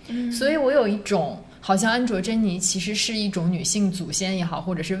她。所以我有一种好像安卓珍妮其实是一种女性祖先也好，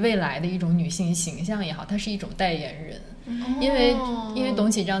或者是未来的一种女性形象也好，她是一种代言人。因为董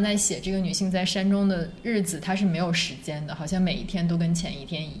启章在写这个女性在山中的日子，她是没有时间的，好像每一天都跟前一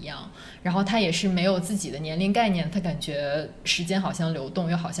天一样，然后她也是没有自己的年龄概念，她感觉时间好像流动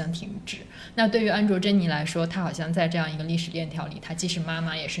又好像停止。那对于安卓珍妮来说，她好像在这样一个历史链条里，她既是妈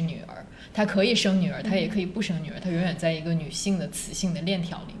妈也是女儿，她可以生女儿，她也可以不生女儿，她永远在一个女性的雌性的链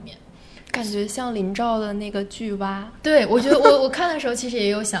条里面。感觉像林兆的那个剧蛙。对，我觉得我看的时候其实也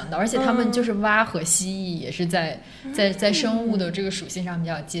有想到，而且他们就是蛙和蜥蜴也是在生物的这个属性上比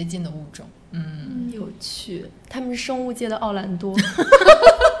较接近的物种。有趣，他们是生物界的奥兰多。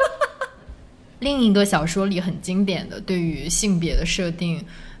另一个小说里很经典的对于性别的设定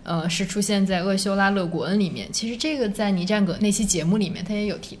是出现在厄修拉·勒古恩里面。其实这个在倪占葛那期节目里面他也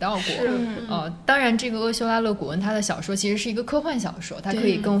有提到过。当然这个厄修拉·勒古恩他的小说其实是一个科幻小说，它可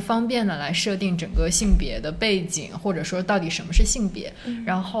以更方便的来设定整个性别的背景，或者说到底什么是性别。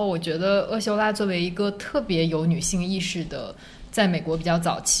然后我觉得厄修拉作为一个特别有女性意识的在美国比较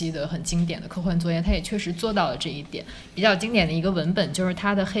早期的很经典的科幻作业，他也确实做到了这一点。比较经典的一个文本就是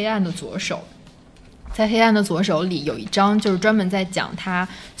他的《黑暗的左手》。在《黑暗的左手》里有一章就是专门在讲他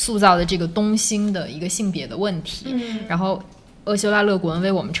塑造的这个东星的一个性别的问题。然后厄修拉·勒古恩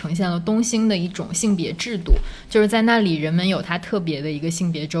为我们呈现了东星的一种性别制度，就是在那里人们有它特别的一个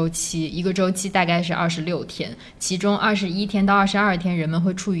性别周期，一个周期大概是26天，其中21天到22天人们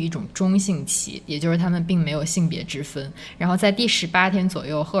会处于一种中性期，也就是他们并没有性别之分。然后在第18天左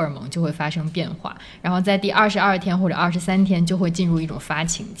右荷尔蒙就会发生变化，然后在第22天或者23天就会进入一种发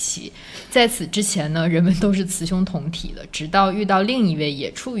情期。在此之前呢，人们都是雌雄同体的，直到遇到另一位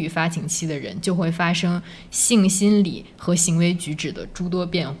也处于发情期的人，就会发生性心理和行为举止的诸多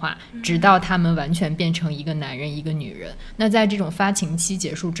变化，直到他们完全变成一个男人一个女人。那在这种发情期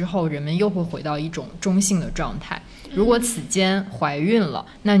结束之后，人们又会回到一种中性的状态。如果此间怀孕了，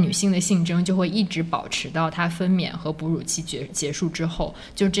那女性的性征就会一直保持到她分娩和哺乳期结束之后，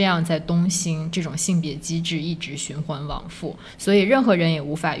就这样在东星这种性别机制一直循环往复。所以任何人也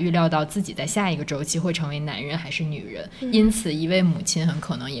无法预料到自己在下一个周期会成为男人还是女人，因此一位母亲很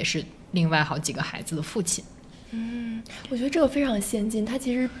可能也是另外好几个孩子的父亲。我觉得这个非常先进，它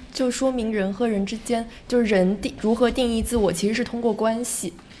其实就说明人和人之间，就是人如何定义自我其实是通过关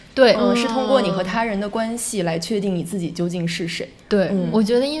系。对，是通过你和他人的关系来确定你自己究竟是谁。对，我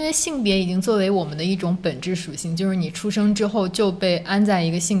觉得因为性别已经作为我们的一种本质属性，就是你出生之后就被安在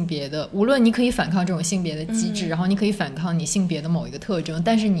一个性别的，无论你可以反抗这种性别的机制，然后你可以反抗你性别的某一个特征，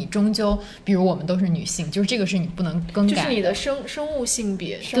但是你终究，比如我们都是女性，就是这个是你不能更改的，就是你的生物性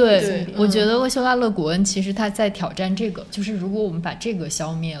别。对，我觉得厄修拉·勒古恩其实他在挑战这个，就是如果我们把这个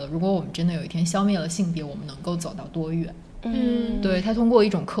消灭了，如果我们真的有一天消灭了性别，我们能够走到多远？对，他通过一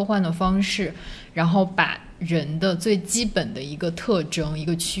种科幻的方式，然后把人的最基本的一个特征、一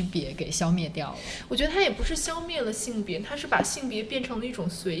个区别给消灭掉了。我觉得他也不是消灭了性别，他是把性别变成了一种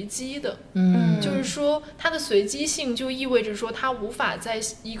随机的。就是说它的随机性就意味着说它无法在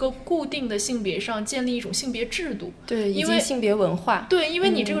一个固定的性别上建立一种性别制度。对，因为性别文化。对，因为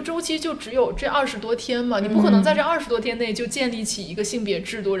你这个周期就只有这20多天嘛，你不可能在这20多天内就建立起一个性别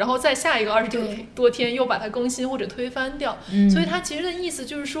制度，然后在下一个20多天又把它更新或者推翻掉。所以它其实的意思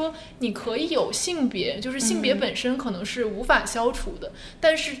就是说，你可以有性别，就是性别本身可能是无法消除的，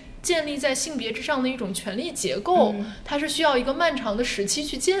但是建立在性别之上的一种权力结构，它是需要一个漫长的时期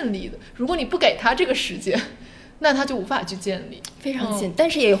去建立的。如果你不给它这个时间，那它就无法去建立。非常近，但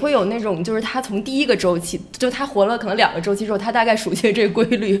是也会有那种，就是他从第一个周期，就他活了可能2个周期之后，他大概熟悉了这个规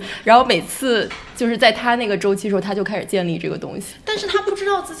律，然后每次就是在他那个周期的时候，他就开始建立这个东西。但是他不知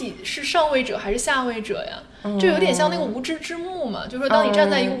道自己是上位者还是下位者呀，就有点像那个无知之幕嘛，就是说当你站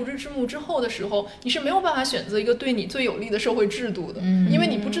在一个无知之幕之后的时候，你是没有办法选择一个对你最有利的社会制度的，因为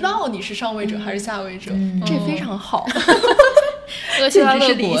你不知道你是上位者还是下位者。这非常好。厄修拉·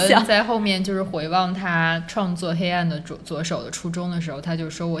勒古恩在后面就是回望他创作《黑暗的左手》的初衷的时候，他就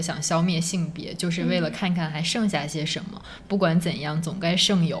说：“我想消灭性别，就是为了看看还剩下些什么。不管怎样，总该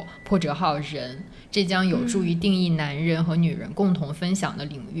剩有破折号人。这将有助于定义男人和女人共同分享的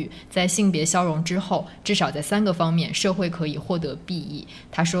领域。在性别消融之后，至少在3个方面，社会可以获得裨益。”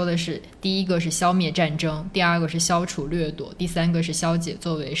他说的是，第一个是消灭战争，第二个是消除掠夺，第3个是消解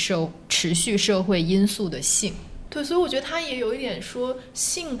作为持续社会因素的性。对，所以我觉得他也有一点说，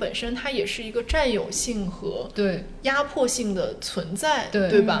性本身它也是一个占有性和压迫性的存在，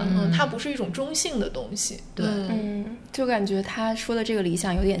 对吧？它不是一种中性的东西。对，就感觉他说的这个理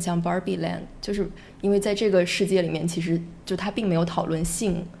想有点像 Barbie Land， 就是因为在这个世界里面，其实就他并没有讨论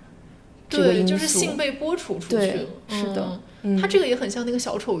性这个因素，就是性被剥除出去了。是的，他这个也很像那个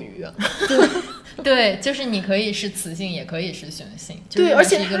小丑鱼啊。对，就是你可以是雌性，也可以是雄性。对，而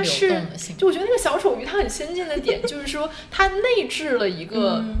且它是一个流动的性。就我觉得那个小丑鱼它很先进的点就是说，它内置了一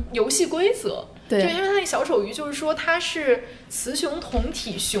个游戏规则。对，就因为它那小丑鱼就是说它是雌雄同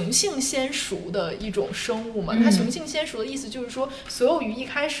体雄性先熟的一种生物嘛。它雄性先熟的意思就是说，所有鱼一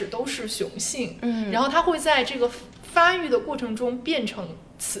开始都是雄性，然后它会在这个发育的过程中变成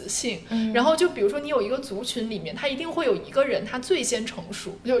雌性，然后就比如说你有一个族群里面，它一定会有一个人他最先成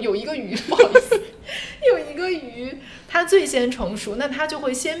熟，有一个鱼，不好意思，有一个鱼它最先成熟，那它就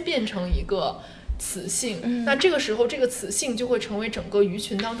会先变成一个雌性，那这个时候这个雌性就会成为整个鱼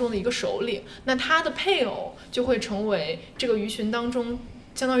群当中的一个首领，那它的配偶就会成为这个鱼群当中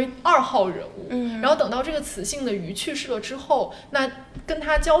相当于2号人物，然后等到这个雌性的鱼去世了之后，那跟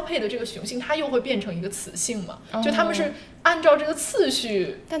它交配的这个雄性它又会变成一个雌性嘛，就他们是按照这个次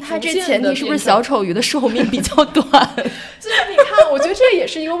序。但它这前提是不是小丑鱼的寿命比较短？就是你看，我觉得这也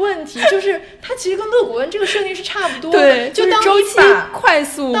是一个问题，就是它其实跟勒古恩这个设定是差不多的。对，就当周期快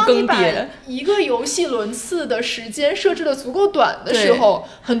速更迭，当你把一个游戏轮次的时间设置的足够短的时候，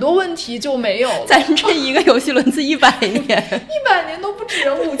很多问题就没有了。咱这一个游戏轮次100年，100年都不止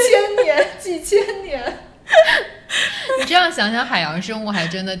，5000年、几千年。你这样想想，海洋生物还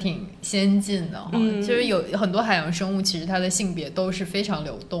真的挺先进的哈。就是有很多海洋生物，其实它的性别都是非常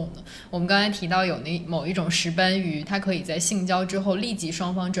流动的。我们刚才提到有某一种石斑鱼，它可以在性交之后立即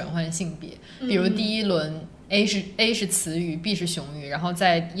双方转换性别，比如第一轮A 是雌鱼 ，B 是雄鱼，然后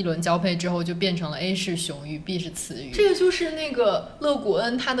在一轮交配之后就变成了 A 是雄鱼 ，B 是雌鱼。这个就是那个勒古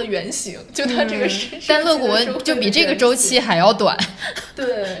恩它的原型，就它这个是，但勒古恩就比这个周期还要短。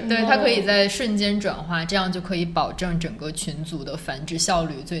对，它可以在瞬间转化，这样就可以保证整个群组的繁殖效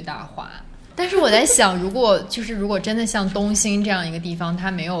率最大化。但是我在想，如果真的像东星这样一个地方，它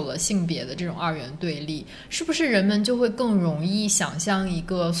没有了性别的这种2元对立，是不是人们就会更容易想象一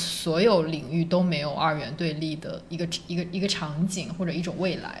个所有领域都没有2元对立的一个场景或者一种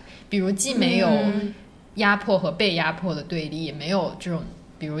未来？比如既没有压迫和被压迫的对立，也没有这种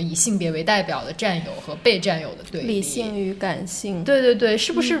比如以性别为代表的占有和被占有的对立，理性与感性。对对对，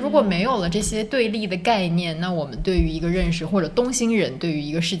是不是如果没有了这些对立的概念，那我们对于一个认识，或者东星人对于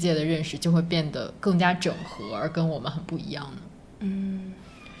一个世界的认识就会变得更加整合，而跟我们很不一样呢？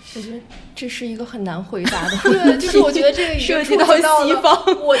我觉得这是一个很难回答的对，就是我觉得这个已经触及到西方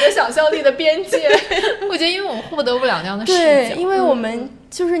我的想象力的边界。我觉得因为我们获得不了那样的视角，对，因为我们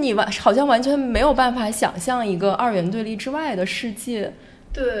就是你好像完全没有办法想象一个二元对立之外的世界。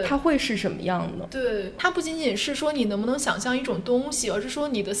对，它会是什么样的？对，它不仅仅是说你能不能想象一种东西，而是说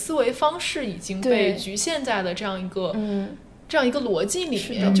你的思维方式已经被局限在了这样一个逻辑里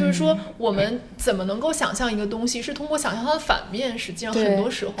面。就是说我们怎么能够想象一个东西，是通过想象它的反面。实际上很多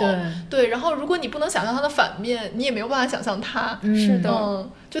时候，对，然后如果你不能想象它的反面，你也没有办法想象它。是的，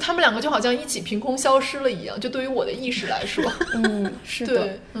就他们两个就好像一起凭空消失了一样，就对于我的意识来说。是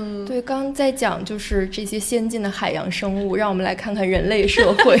的，对，刚刚在讲就是这些先进的海洋生物，让我们来看看人类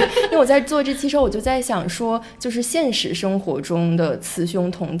社会。因为我在做这期时候，我就在想说，就是现实生活中的雌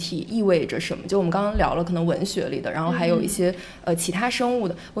雄同体意味着什么？就我们刚刚聊了可能文学里的，然后还有一些其他生物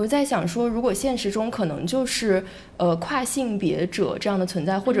的，我就在想说，如果现实中可能就是跨性别者这样的存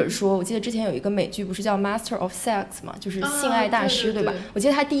在，或者说我记得之前有一个美剧不是叫 Master of Sex 嘛，就是性爱大师，对吧？我记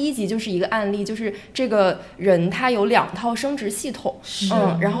得他第一集就是一个案例，就是这个人他有2套生殖系统，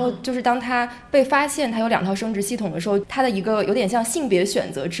然后就是当他被发现他有2套生殖系统的时候，他的一个有点像性别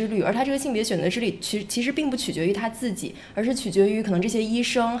选择之旅，而他这个性别选择之旅其实并不取决于他自己，而是取决于可能这些医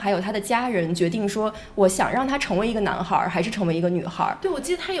生还有他的家人决定说，我想让他成为一个男孩还是成为一个女孩。对，我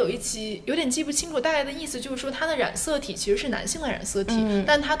记得他有一集有点记不清楚，大概的意思就是说他的染色体其实是男性的染色体，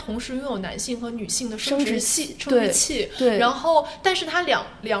但他同时拥有男性和女性的生殖器，对，然后但是他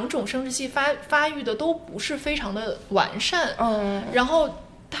两种生殖器发育的都不是非常的完善，然后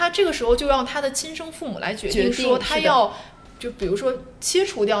他这个时候就让他的亲生父母来决定说他要就比如说切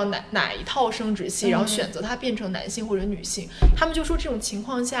除掉哪一套生殖系，然后选择它变成男性或者女性。他们就说这种情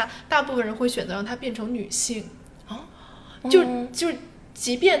况下大部分人会选择让它变成女性，就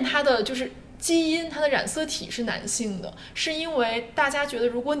即便他的就是基因，他的染色体是男性的，是因为大家觉得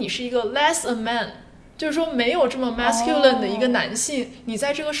如果你是一个 less a man， 就是说没有这么 masculine 的一个男性，你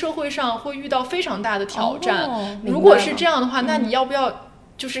在这个社会上会遇到非常大的挑战。如果是这样的话，那你要不要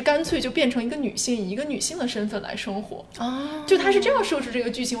就是干脆就变成一个女性，以一个女性的身份来生活就他是这样设置这个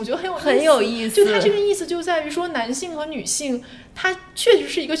剧情，我觉得很有意思。就他这个意思就在于说，男性和女性它确实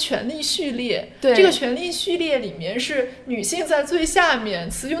是一个权力序列，这个权力序列里面是女性在最下面，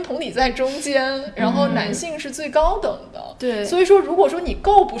雌雄同体在中间，然后男性是最高等的。对，所以说如果说你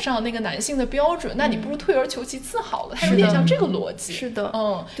够不上那个男性的标准，那你不如退而求其次好了。它有点像这个逻辑。是的，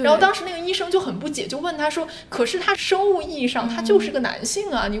然后当时那个医生就很不解，就问他说，可是他生物意义上他就是个男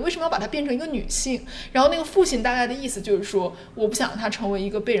性啊，你为什么要把他变成一个女性？然后那个父亲大概的意思就是说，我不想让他成为一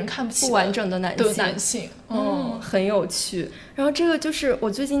个被人看不起的不完整的男性。很有趣。然后这个就是我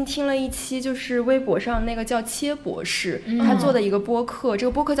最近听了一期，就是微博上那个叫切博士他做的一个播客，这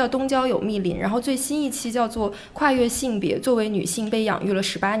个播客叫东郊有密林，然后最新一期叫做跨越性别，作为女性被养育了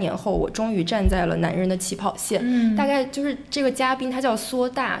18年后，我终于站在了男人的起跑线。大概就是这个嘉宾他叫缩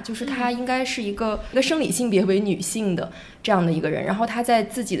大，就是他应该是一个生理性别为女性的这样的一个人，然后他在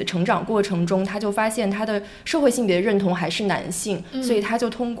自己的成长过程中，他就发现他的社会性别认同还是男性，所以他就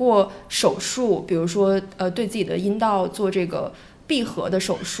通过手术，比如说对自己的阴道做这个闭合的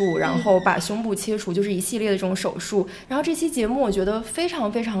手术，然后把胸部切除，就是一系列的这种手术。然后这期节目我觉得非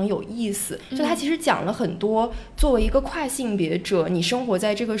常非常有意思，就他其实讲了很多作为一个跨性别者，你生活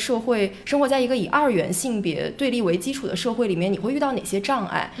在这个社会，生活在一个以2元性别对立为基础的社会里面，你会遇到哪些障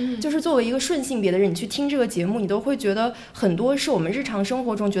碍。就是作为一个顺性别的人，你去听这个节目，你都会觉得很多是我们日常生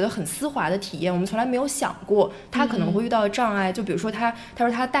活中觉得很丝滑的体验，我们从来没有想过他可能会遇到的障碍。就比如说他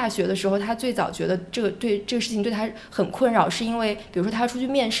说他大学的时候，他最早觉得这个事情对他很困扰，是因为比如说他出去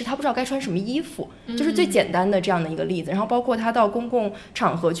面试，他不知道该穿什么衣服，就是最简单的这样的一个例子。然后包括他到公共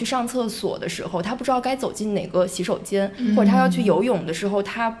场合去上厕所的时候，他不知道该走进哪个洗手间，或者他要去游泳的时候，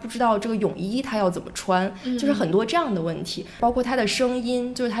他不知道这个泳衣他要怎么穿，就是很多这样的问题。包括他的声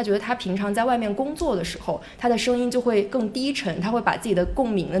音，就是他觉得他平常在外面工作的时候，他的声音就会更低沉，他会把自己的共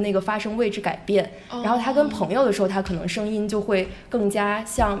鸣的那个发声位置改变。然后他跟朋友的时候，他可能声音就会更加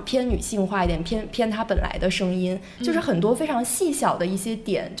像偏女性化一点，偏他本来的声音。就是很多非常细小的一些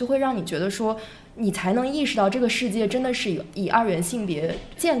点，就会让你觉得说你才能意识到这个世界真的是以2元性别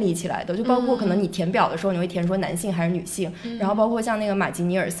建立起来的。就包括可能你填表的时候，你会填说男性还是女性，然后包括像那个马吉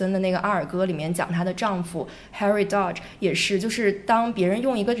尼尔森的那个阿尔戈里面讲她的丈夫 Harry Dodge 也是，就是当别人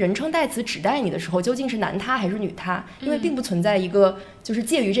用一个人称代词指代你的时候，究竟是男他还是女他，因为并不存在一个就是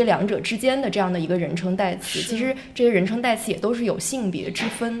介于这两者之间的这样的一个人称代词，其实这些人称代词也都是有性别之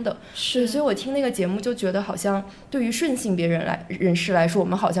分的。所以我听那个节目就觉得好像对于顺性别人士来说，我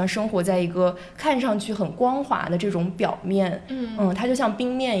们好像生活在一个看上去很光滑的这种表面，它就像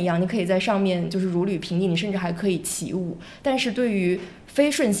冰面一样，你可以在上面就是如履平地，你甚至还可以起舞。但是对于非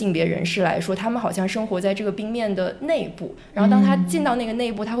顺性别人士来说，他们好像生活在这个冰面的内部，然后当他进到那个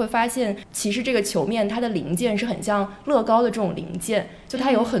内部，他会发现其实这个球面它的零件是很像乐高的这种零件，就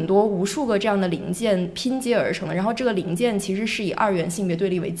它有很多无数个这样的零件拼接而成的，然后这个零件其实是以二元性别对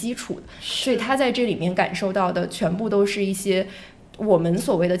立为基础的，所以他在这里面感受到的全部都是一些我们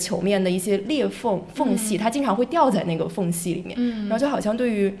所谓的球面的一些裂缝隙，它经常会掉在那个缝隙里面，然后就好像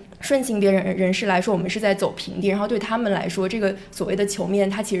对于顺性别人士来说，我们是在走平地，然后对他们来说，这个所谓的球面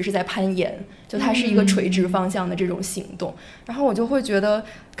它其实是在攀岩，就它是一个垂直方向的这种行动。然后我就会觉得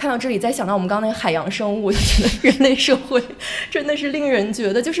看到这里，再想到我们刚刚那个海洋生物，就觉得人类社会真的是令人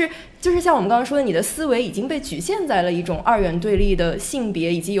觉得就是像我们刚刚说的，你的思维已经被局限在了一种二元对立的性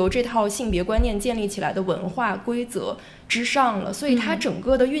别以及由这套性别观念建立起来的文化规则之上了，所以它整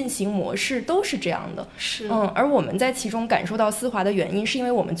个的运行模式都是这样的。是，而我们在其中感受到丝滑的原因，是因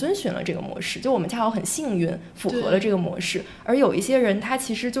为我们遵循了这个模式，就我们恰好很幸运符合了这个模式。而有一些人，他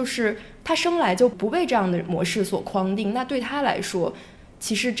其实就是他生来就不被这样的模式所框定，那对他来说，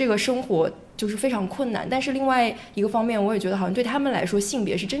其实这个生活就是非常困难。但是另外一个方面，我也觉得好像对他们来说，性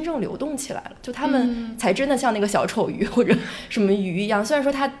别是真正流动起来了，就他们才真的像那个小丑鱼或者什么鱼一样。虽然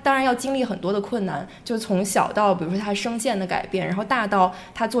说他当然要经历很多的困难，就从小到比如说他声线的改变，然后大到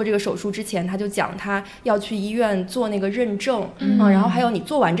他做这个手术之前，他就讲他要去医院做那个认证，然后还有你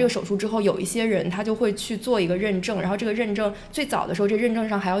做完这个手术之后，有一些人他就会去做一个认证，然后这个认证最早的时候，这认证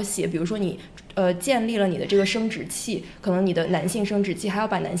上还要写，比如说你建立了你的这个生殖器，可能你的男性生殖器还要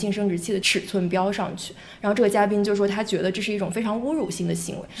把男性生殖器的尺寸标上去，然后这个嘉宾就说他觉得这是一种非常侮辱性的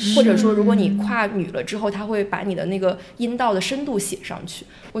行为，或者说如果你跨女了之后，他会把你的那个阴道的深度写上去。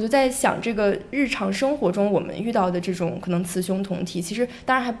我就在想，这个日常生活中我们遇到的这种可能雌雄同体，其实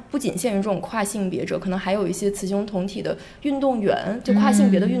当然还不仅限于这种跨性别者，可能还有一些雌雄同体的运动员，就跨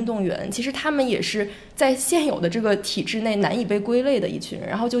性别的运动员，其实他们也是在现有的这个体制内难以被归类的一群人，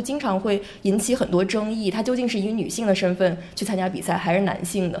然后就经常会引起很多争议，他究竟是以女性的身份去参加比赛还是男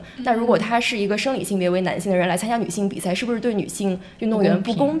性的？但如果他是一个生理性别为男性的人来参加女性比赛，是不是对女性运动员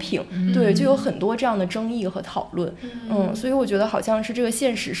不公平？对，就有很多这样的争议和讨论。所以我觉得好像是这个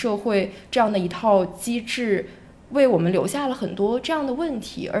现实社会这样的一套机制为我们留下了很多这样的问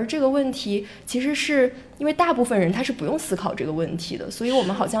题，而这个问题其实是因为大部分人他是不用思考这个问题的，所以我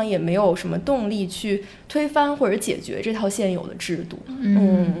们好像也没有什么动力去推翻或者解决这套现有的制度。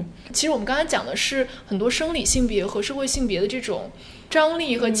其实我们刚才讲的是很多生理性别和社会性别的这种张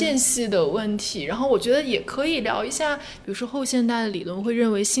力和间隙的问题，然后我觉得也可以聊一下，比如说后现代的理论会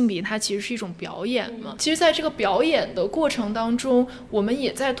认为性别它其实是一种表演嘛，其实在这个表演的过程当中，我们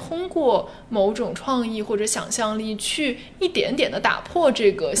也在通过某种创意或者想象力去一点点的打破这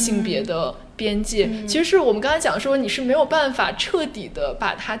个性别的边界。其实是我们刚才讲说你是没有办法彻底的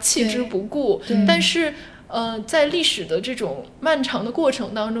把它弃之不顾，但是在历史的这种漫长的过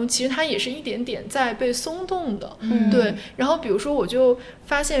程当中，其实它也是一点点在被松动的。对。然后比如说我就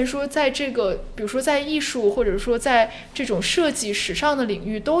发现说，在这个比如说在艺术或者说在这种设计时尚的领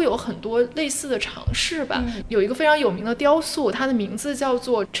域都有很多类似的尝试吧。有一个非常有名的雕塑，它的名字叫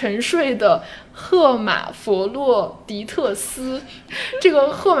做沉睡的赫马佛洛狄特斯。这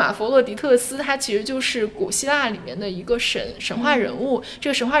个赫马佛洛狄特斯它其实就是古希腊里面的一个神话人物，这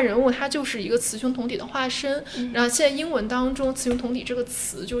个神话人物它就是一个雌雄同体的化身，然后现在英文当中雌雄同体这个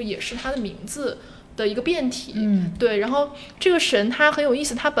词就也是它的名字的一个变体。对。然后这个神他很有意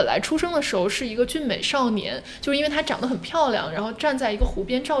思，他本来出生的时候是一个俊美少年，就是因为他长得很漂亮，然后站在一个湖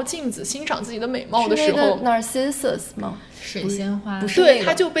边照镜子欣赏自己的美貌的时候，是那个 Narcissus 吗？水仙花不是、对，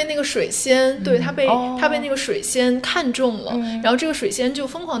他就被那个水仙，对，他被那个水仙看中了，然后这个水仙就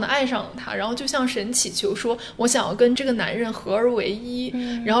疯狂的爱上了他，然后就向神祈求说我想要跟这个男人合而为一，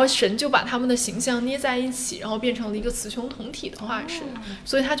然后神就把他们的形象捏在一起，然后变成了一个雌雄同体的化身，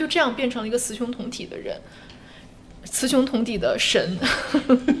所以他就这样变成了一个雌雄同体的人，雌雄同体的神。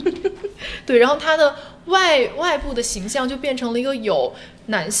对，然后他的外部的形象就变成了一个有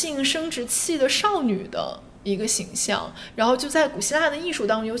男性生殖器的少女的一个形象，然后就在古希腊的艺术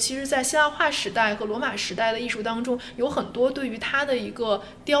当中，尤其是在希腊化时代和罗马时代的艺术当中，有很多对于他的一个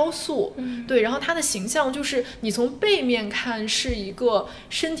雕塑。对，然后他的形象就是你从背面看是一个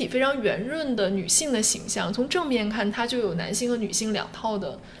身体非常圆润的女性的形象，从正面看它就有男性和女性两套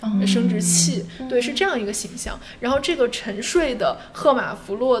的生殖器。对，是这样一个形象。然后这个沉睡的赫马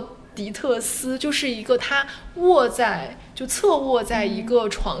弗洛狄特斯就是一个他侧卧在一个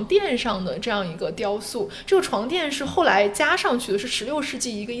床垫上的这样一个雕塑，这个床垫是后来加上去的，是16世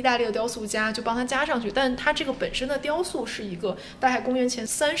纪一个意大利的雕塑家就帮他加上去，但他这个本身的雕塑是一个大概公元前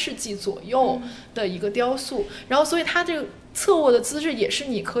3世纪左右的一个雕塑。然后所以他这个侧卧的姿势也是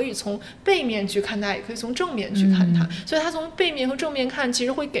你可以从背面去看它，也可以从正面去看它，所以它从背面和正面看其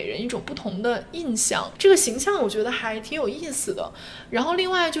实会给人一种不同的印象，这个形象我觉得还挺有意思的。然后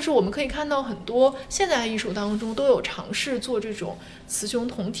另外就是我们可以看到很多现代艺术当中都有尝试做这种雌雄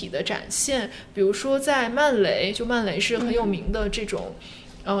同体的展现，比如说在曼雷是很有名的这种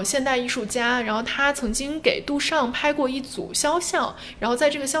现代艺术家，然后他曾经给杜尚拍过一组肖像，然后在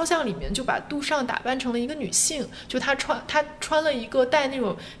这个肖像里面就把杜尚打扮成了一个女性，就他穿了一个带那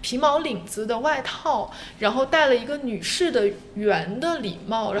种皮毛领子的外套，然后戴了一个女士的圆的礼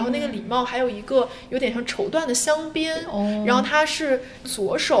帽，然后那个礼帽还有一个有点像绸缎的镶边，然后他是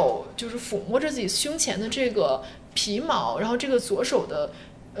左手就是抚摸着自己胸前的这个皮毛，然后这个左手的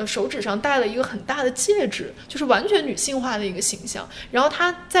手指上戴了一个很大的戒指，就是完全女性化的一个形象。然后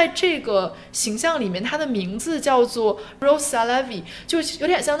她在这个形象里面，她的名字叫做 Rose Salavi， 就有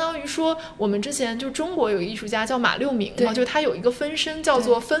点相当于说我们之前就中国有一个艺术家叫马六铭嘛，就他有一个分身叫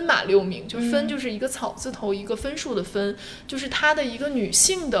做分马六铭，就分就是一个草字头一个分数的分，就是她的一个女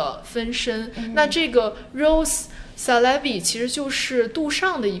性的分身。那这个 Rose Salavi 其实就是杜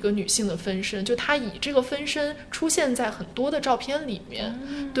尚的一个女性的分身，就她以这个分身出现在很多的照片里面。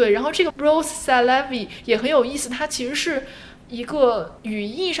对，然后这个 Rose Salavi 也很有意思，它其实是一个语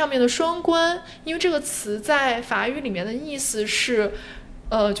义上面的双关，因为这个词在法语里面的意思是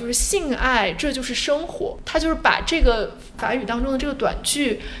就是性爱，这就是生活。他就是把这个法语当中的这个短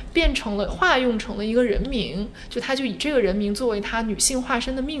句变成了化用成了一个人名，就他就以这个人名作为他女性化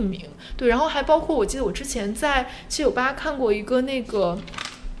身的命名。对，然后还包括我记得我之前在798看过一个那个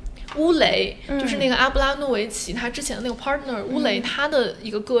乌雷，就是那个阿布拉诺维奇他之前的那个 partner 乌雷，他的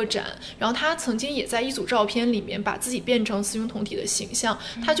一个个展，然后他曾经也在一组照片里面把自己变成雌雄同体的形象，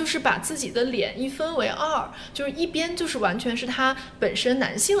他就是把自己的脸一分为二，就是一边就是完全是他本身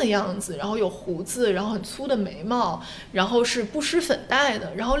男性的样子，然后有胡子，然后很粗的眉毛，然后是不施粉黛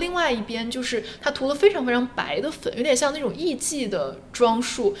的，然后另外一边就是他涂了非常非常白的粉，有点像那种艺妓的装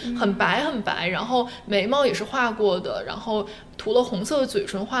束，很白很白，然后眉毛也是画过的，然后涂了红色的嘴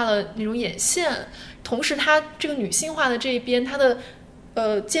唇，画了那种眼线，同时她这个女性化的这一边，她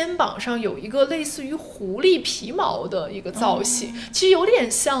的肩膀上有一个类似于狐狸皮毛的一个造型，其实有点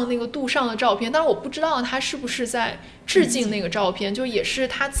像那个杜尚的照片，但是我不知道她是不是在致敬那个照片，就也是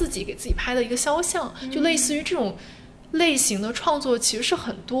她自己给自己拍的一个肖像，就类似于这种类型的创作其实是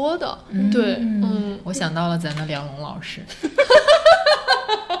很多的。对，我想到了咱的梁龙老师。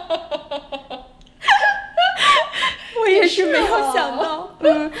我也是没有想到，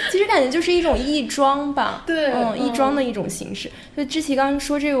其实感觉就是一种亦庄吧，对，亦庄的一种形式。所以知琪刚刚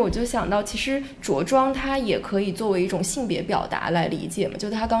说这个，我就想到，其实着装它也可以作为一种性别表达来理解嘛。就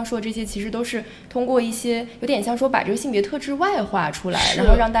他刚说的这些，其实都是通过一些有点像说把这个性别特质外化出来，然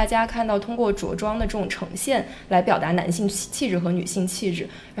后让大家看到通过着装的这种呈现来表达男性气质和女性气质。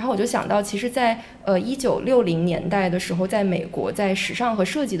然后我就想到，其实在1960年代的时候，在美国，在时尚和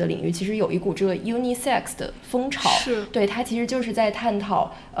设计的领域，其实有一股这个 unisex 的风潮。对，它其实就是在探讨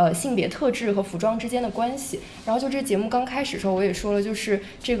性别特质和服装之间的关系。然后就这节目刚开始的时候我也说了，就是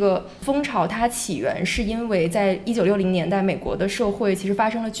这个风潮它起源是因为在1960年代美国的社会其实发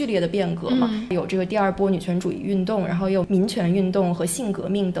生了剧烈的变革嘛，有这个第二波女权主义运动，然后也有民权运动和性革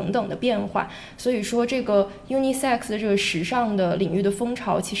命等等的变化。所以说这个 unisex 的这个时尚的领域的风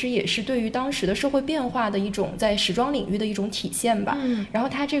潮其实也是对于当时的社会变化的一种在时装领域的一种体现吧。然后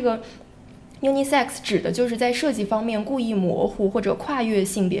它这个unisex 指的就是在设计方面故意模糊或者跨越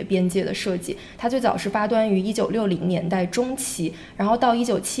性别边界的设计。它最早是发端于1960年代中期，然后到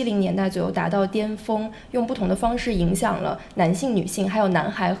1970年代左右达到巅峰，用不同的方式影响了男性、女性还有男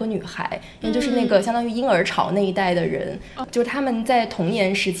孩和女孩，也就是那个相当于婴儿潮那一代的人，就他们在童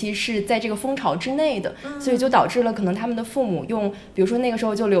年时期是在这个风潮之内的，所以就导致了可能他们的父母用，比如说那个时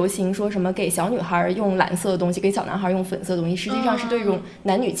候就流行说什么给小女孩用蓝色的东西，给小男孩用粉色的东西，实际上是对这种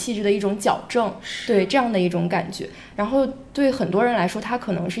男女气质的一种矫正，对这样的一种感觉。然后对很多人来说它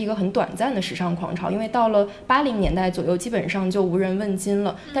可能是一个很短暂的时尚狂潮，因为到了80年代左右基本上就无人问津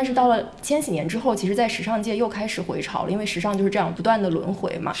了，但是到了千禧年之后，其实在时尚界又开始回潮了，因为时尚就是这样不断的轮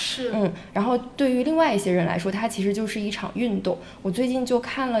回嘛。然后对于另外一些人来说，它其实就是一场运动。我最近就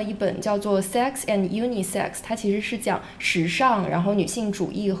看了一本叫做 Sex and Unisex， 它其实是讲时尚然后女性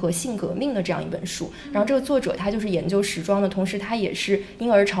主义和性革命的这样一本书，然后这个作者他就是研究时装的同时他也是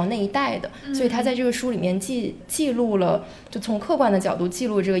婴儿潮那一代的，所以他在这个书里面记录了就从客观的角度记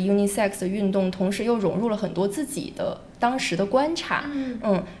录这个 unisex 的运动，同时又融入了很多自己的当时的观察。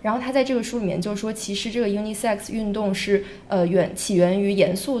然后他在这个书里面就说，其实这个 unisex 运动是起源于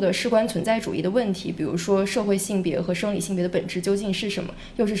严肃的事关存在主义的问题，比如说社会性别和生理性别的本质究竟是什么，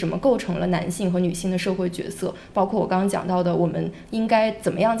又是什么构成了男性和女性的社会角色，包括我刚刚讲到的我们应该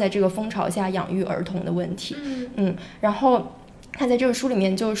怎么样在这个风潮下养育儿童的问题。然后他在这个书里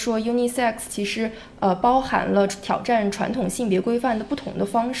面就是说 unisex 其实包含了挑战传统性别规范的不同的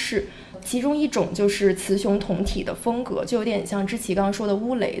方式，其中一种就是雌雄同体的风格，就有点像之前刚刚说的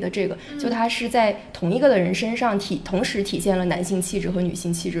乌雷的这个，就它是在同一个的人身上同时体现了男性气质和女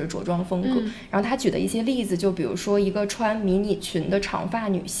性气质的着装风格。然后他举的一些例子，就比如说一个穿迷你裙的长发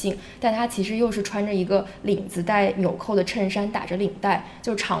女性，但她其实又是穿着一个领子带纽扣的衬衫，打着领带，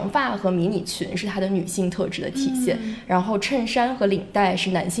就长发和迷你裙是她的女性特质的体现，然后衬衫和领带是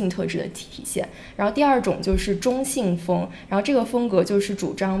男性特质的体现。然后第二种就是中性风，然后这个风格就是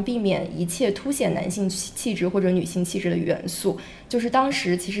主张避免一切凸显男性气质或者女性气质的元素。就是当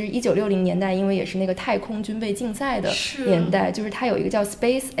时其实1960年代因为也是那个太空军备竞赛的年代，就是它有一个叫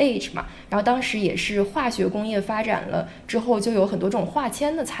Space Age 嘛，然后当时也是化学工业发展了之后，就有很多这种化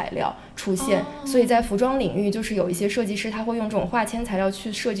纤的材料出现，所以在服装领域就是有一些设计师他会用这种化纤材料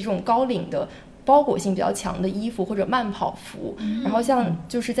去设计这种高领的包裹性比较强的衣服或者慢跑服。然后像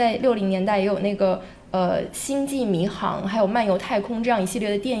就是在60年代也有那个星际迷航还有漫游太空这样一系列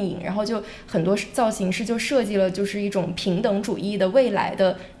的电影，然后就很多造型师就设计了就是一种平等主义的未来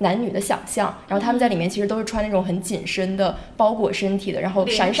的男女的想象，然后他们在里面其实都是穿那种很紧身的包裹身体的，然后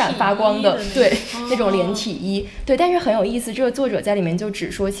闪闪发光的对那种连体衣。对，但是很有意思，这个作者在里面就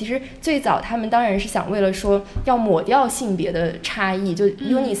只说，其实最早他们当然是想为了说要抹掉性别的差异，就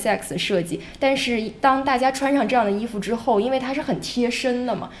unisex 的设计，但是当大家穿上这样的衣服之后，因为它是很贴身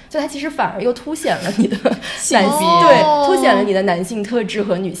的嘛，所以它其实反而又凸显了你的男性，对，凸显了你的男性特质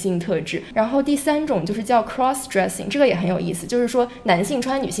和女性特质。然后第三种就是叫 cross dressing， 这个也很有意思，就是说男性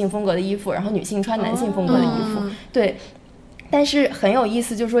穿女性风格的衣服，然后女性穿男性风格的衣服。对，但是很有意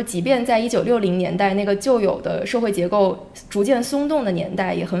思，就是说即便在1960年代那个旧有的社会结构逐渐松动的年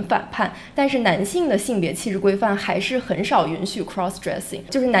代也很反叛，但是男性的性别气质规范还是很少允许 cross dressing，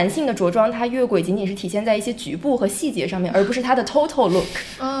 就是男性的着装它越轨仅仅是体现在一些局部和细节上面，而不是它的 total look。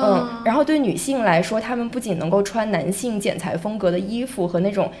然后对女性来说，她们不仅能够穿男性剪裁风格的衣服和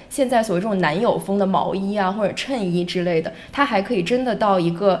那种现在所谓这种男友风的毛衣啊或者衬衣之类的，她还可以真的到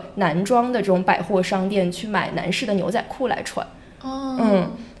一个男装的这种百货商店去买男士的牛仔裤来穿。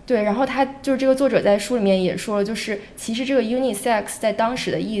对，然后他就是这个作者在书里面也说了，就是其实这个 unisex 在当时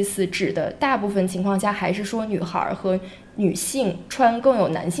的意思指的大部分情况下还是说女孩和女性穿更有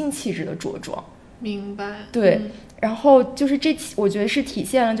男性气质的着装。明白。对，然后就是我觉得是体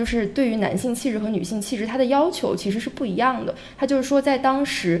现了就是对于男性气质和女性气质它的要求其实是不一样的。他就是说在当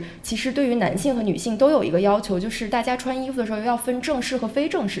时其实对于男性和女性都有一个要求，就是大家穿衣服的时候要分正式和非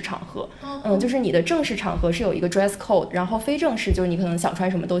正式场合。就是你的正式场合是有一个 dress code， 然后非正式就是你可能想穿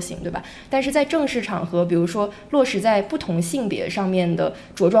什么都行，对吧？但是在正式场合，比如说落实在不同性别上面的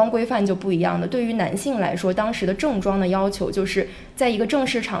着装规范就不一样的。对于男性来说，当时的正装的要求就是在一个正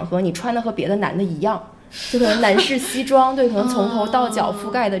式场合你穿的和别的男的一样，就可能男士西装，对，可能从头到脚覆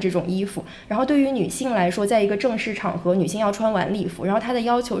盖的这种衣服。然后对于女性来说，在一个正式场合女性要穿晚礼服，然后她的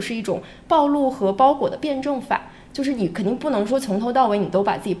要求是一种暴露和包裹的辩证法，就是你肯定不能说从头到尾你都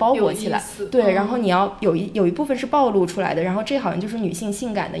把自己包裹起来，对，然后你要有一部分是暴露出来的，然后这好像就是女性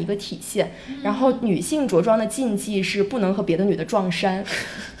性感的一个体现。然后女性着装的禁忌是不能和别的女的撞衫。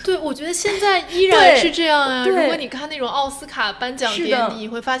对，我觉得现在依然是这样啊。如果你看那种奥斯卡颁奖典礼，你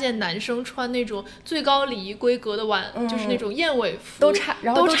会发现男生穿那种最高礼仪规格的就是那种燕尾服，都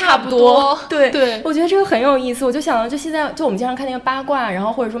差不多。对，我觉得这个很有意思。我就想到，就现在就我们经常看那个八卦，然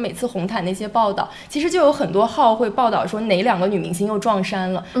后或者说每次红毯那些报道，其实就有很多号会报道说哪两个女明星又撞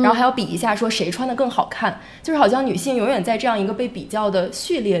衫了，然后还要比一下说谁穿的更好看。就是好像女性永远在这样一个被比较的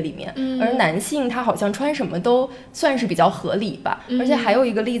序列里面，而男性他好像穿什么都算是比较合理吧。而且还有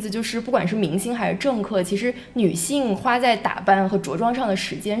一个例子就是，不管是明星还是政客，其实女性花在打扮和着装上的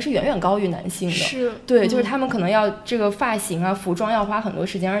时间是远远高于男性的。是，对，就是他们可能要这个发型啊、服装要花很多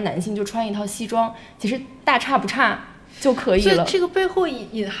时间，而男性就穿一套西装，其实大差不差就可以了。所以这个背后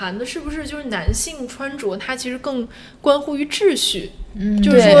隐含的是不是就是男性穿着它其实更关乎于秩序？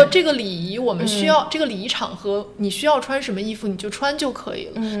就是说这个礼仪我们需要，这个礼仪场合你需要穿什么衣服你就穿就可以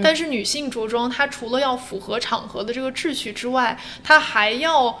了。但是女性着装它除了要符合场合的这个秩序之外，它还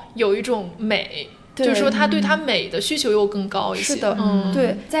要有一种美。就是说他对他美的需求又更高一些。是的，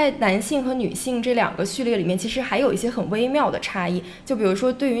对，在男性和女性这2个序列里面，其实还有一些很微妙的差异。就比如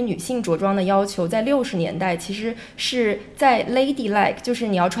说对于女性着装的要求，在60年代其实是在 ladylike， 就是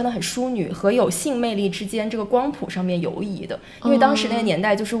你要穿得很淑女和有性魅力之间这个光谱上面游移的。因为当时那个年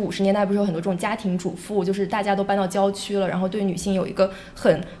代就是50年代，不是有很多这种家庭主妇，就是大家都搬到郊区了，然后对女性有一个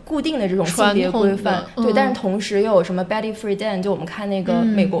很固定的这种性别规范，对，但是同时又有什么 Betty Friedan， 就我们看那个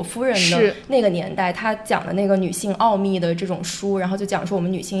美国夫人的那个年代，他讲的那个女性奥秘的这种书，然后就讲说我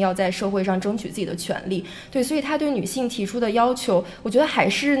们女性要在社会上争取自己的权利，对，所以他对女性提出的要求，我觉得还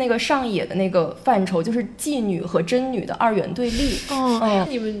是那个上野的那个范畴，就是妓女和真女的2元对立。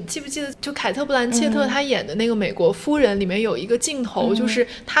你们记不记得就凯特·布兰切特她演的那个美国夫人里面有一个镜头，就是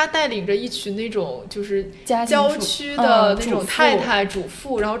她带领着一群那种就是郊区的那种太太主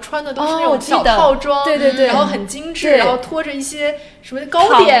妇，然后穿的都是那种小套装，对对对，然后很精致，然后拖着一些什么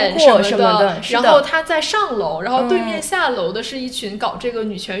糕点什么的，然后她在上楼，然后对面下楼的是一群搞这个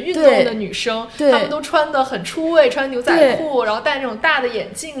女权运动的女生，她们都穿的很出位，穿牛仔裤，然后戴那种大的眼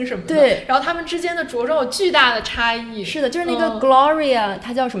镜什么的，对，然后她们之间的着装有巨大的差异。是的，就是那个 Gloria，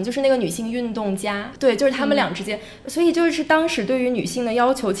她叫什么？就是那个女性运动家，对，就是她们俩之间，所以就是当时对于女性的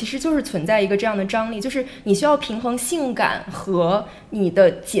要求，其实就是存在一个这样的张力，就是你需要平衡性感和你的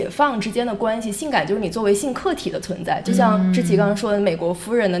解放之间的关系。性感就是你作为性客体的存在，就像志奇刚刚说的美国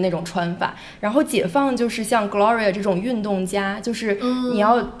夫人的那种穿法，然后解放就是像 Gloria 这种运动家，就是你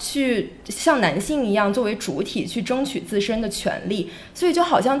要去像男性一样作为主体去争取自身的权利。所以就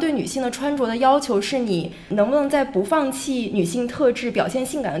好像对女性的穿着的要求是你能不能在不放弃女性特质表现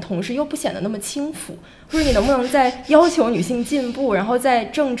性感的同时又不显得那么轻浮，或者你能不能在要求女性进步，然后在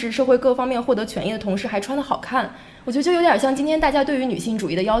政治社会各方面获得权益的同时还穿得好看。我觉得就有点像今天大家对于女性主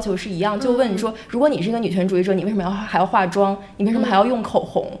义的要求是一样，就问你说，如果你是一个女权主义者，你为什么还要化妆？你为什么还要用口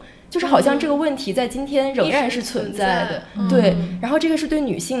红？就是好像这个问题在今天仍然是存在的，对。然后这个是对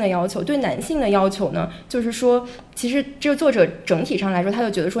女性的要求，对男性的要求呢，就是说，其实这个作者整体上来说，他就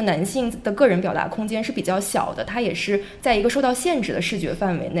觉得说男性的个人表达空间是比较小的，他也是在一个受到限制的视觉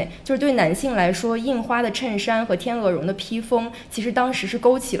范围内。就是对男性来说，印花的衬衫和天鹅绒的披风，其实当时是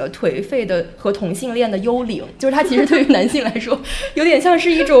勾起了颓废的和同性恋的幽灵，就是它其实对于男性来说，有点像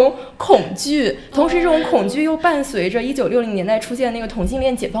是一种恐惧，同时这种恐惧又伴随着1960年代出现的那个同性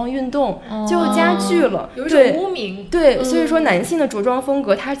恋解放运动就加剧了，有一种污名。对，所以说男性的着装风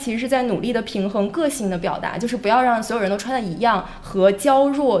格它其实是在努力的平衡个性的表达，就是不要让所有人都穿的一样，和娇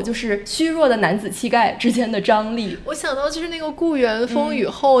弱就是虚弱的男子气概之间的张力。我想到就是那个顾源风雨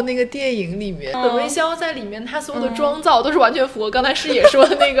后那个电影里面，本维肖在里面他所有的妆造都是完全符合刚才师姐说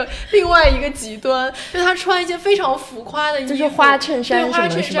的那个另外一个极端，就是他穿一件非常浮夸的衣服，就是花衬衫，对，花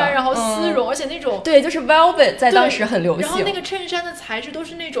衬衫，然后丝绒，而且那种对，就是 velvet 在当时很流行，然后那个衬衫的材质都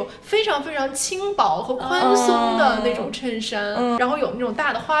是那种非常非常轻薄和宽松的那种衬衫，然后有那种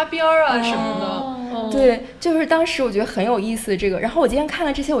大的花边啊什么的，对，就是当时我觉得很有意思这个。然后我今天看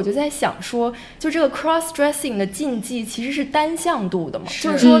了这些，我就在想说，就这个 cross dressing 的禁忌其实是单向度的嘛，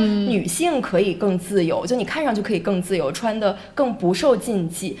就是说女性可以更自由，就你看上去可以更自由，穿的更不受禁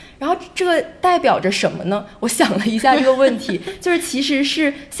忌。然后这个代表着什么呢？我想了一下这个问题，就是其实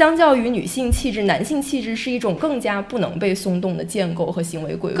是相较于女性气质，男性气质是一种更加不能被松动的建构和行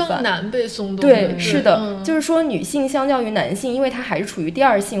为规范，更难被松动。对，是的，就是说女性相较于男性，因为她还是处于第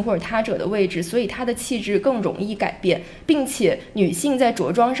二性或者他者的位置，所以她的气质更容易改变，并且女性在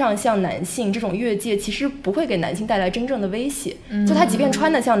着装上像男性这种越界其实不会给男性带来真正的威胁，就她即便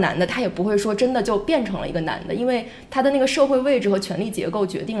穿的像男的，她也不会说真的就变成了一个男的，因为她的那个社会位置和权力结构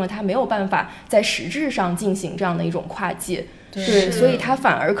决定了她没有办法在实质上进行这样的一种跨界。对，所以他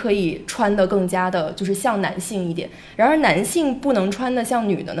反而可以穿得更加的就是像男性一点。然而男性不能穿得像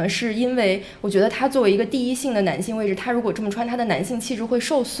女的呢，是因为我觉得他作为一个第一性的男性位置，他如果这么穿，他的男性气质会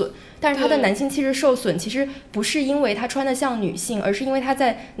受损。但是他的男性气质受损其实不是因为他穿得像女性，而是因为他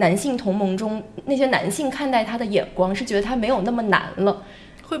在男性同盟中那些男性看待他的眼光是觉得他没有那么难了，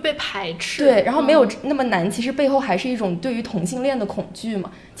会被排斥。对，然后没有那么难，其实背后还是一种对于同性恋的恐惧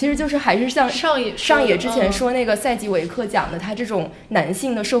嘛。其实就是还是像上野之前说那个赛吉维克讲的，他这种男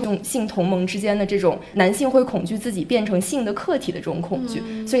性的社会性同盟之间的这种男性会恐惧自己变成性的客体的这种恐惧，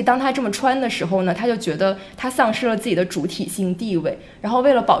所以当他这么穿的时候呢，他就觉得他丧失了自己的主体性地位，然后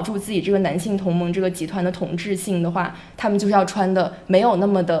为了保住自己这个男性同盟这个集团的同质性的话，他们就是要穿的没有那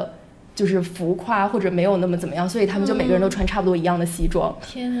么的就是浮夸或者没有那么怎么样，所以他们就每个人都穿差不多一样的西装。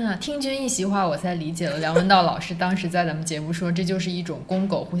天啊，听君一席话我才理解了梁文道老师当时在咱们节目说这就是一种公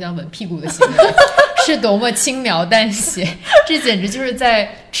狗互相吻屁股的行为是多么轻描淡写，这简直就是在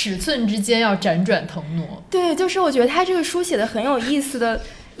尺寸之间要辗转腾挪。对，就是我觉得他这个书写的很有意思的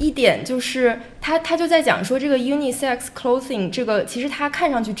一点就是他就在讲说这个 unisex clothing 这个其实它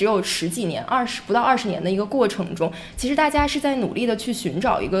看上去只有10几年不到20年的一个过程中，其实大家是在努力的去寻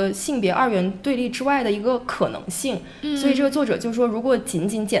找一个性别二元对立之外的一个可能性。所以这个作者就说，如果仅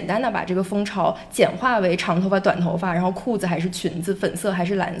简单的把这个风潮简化为长头发短头发，然后裤子还是裙子粉色还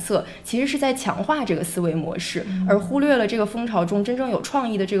是蓝色，其实是在强化这个思维模式，而忽略了这个风潮中真正有创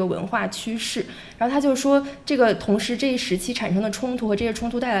意的这个文化趋势。然后他就说，这个同时这一时期产生的冲突和这些冲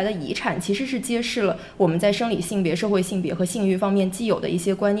突带来的遗产，其实是揭示了我们在生理性别、社会性别和性欲方面既有的一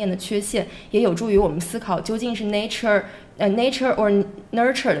些观念的缺陷，也有助于我们思考究竟是 nature or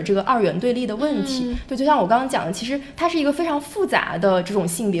nurture 的这个二元对立的问题。对，就像我刚刚讲的，其实它是一个非常复杂的这种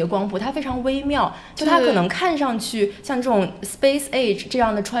性别光谱，它非常微妙，就它可能看上去像这种 space age 这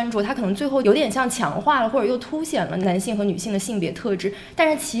样的穿着，它可能最后有点像强化了或者又凸显了男性和女性的性别特质，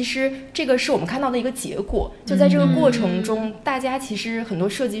但是其实这个是我们看到的一个结果。就在这个过程中，大家其实很多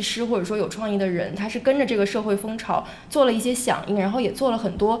设计师或者说有创意的人，他是跟着这个社会风潮做了一些响应，然后也做了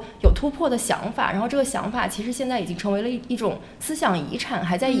很多有突破的想法，然后这个想法其实现在已经成为了一种思想遗产，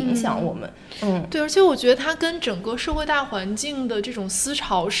还在影响我们。对，而且我觉得它跟整个社会大环境的这种思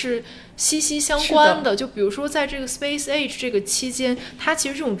潮是息息相关的。就比如说在这个 Space Age 这个期间，它其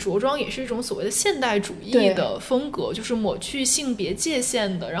实这种着装也是一种所谓的现代主义的风格，就是抹去性别界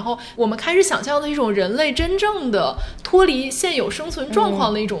限的，然后我们开始想象的一种人类真正的脱离现有生存状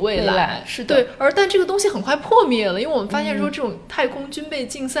况的一种未来。是的，对，但这个东西很快破灭了，因为我们发现说这种太空军备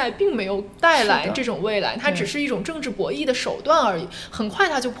竞赛并没有带来这种未来，它只是一种政治博弈的手段而已，很快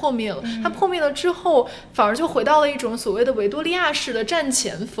它就破灭了。它破灭了之后，反而就回到了一种所谓的维多利亚式的战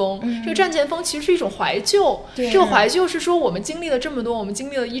前风。这个战前风其实是一种怀旧，这个怀旧是说我们经历了这么多，我们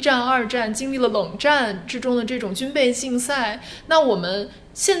经历了1战2战，经历了冷战之中的这种军备竞赛，那我们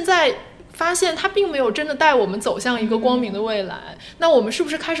现在发现它并没有真的带我们走向一个光明的未来，那我们是不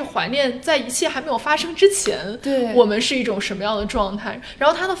是开始怀念在一切还没有发生之前我们是一种什么样的状态？然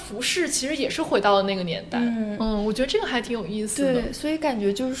后它的服饰其实也是回到了那个年代。我觉得这个还挺有意思的。对，所以感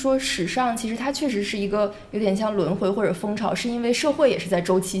觉就是说时尚其实它确实是一个有点像轮回或者风潮，是因为社会也是在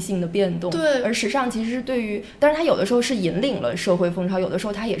周期性的变动。对，而时尚其实是对于，当然它有的时候是引领了社会风潮，有的时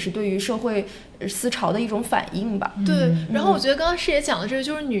候它也是对于社会思潮的一种反应吧。对，然后我觉得刚刚师爷讲的这个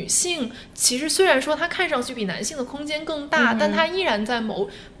就是女性其实虽然说它看上去比男性的空间更大，但它依然在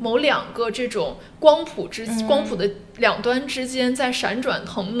某两个这种光谱的两端之间在闪转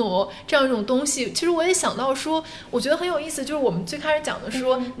腾挪这样一种东西。其实我也想到说，我觉得很有意思，就是我们最开始讲的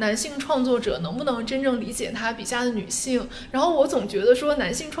说男性创作者能不能真正理解他笔下的女性，然后我总觉得说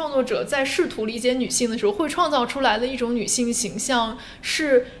男性创作者在试图理解女性的时候，会创造出来的一种女性形象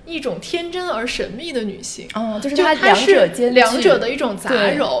是一种天真而神秘的女性。就是它是两者的一种杂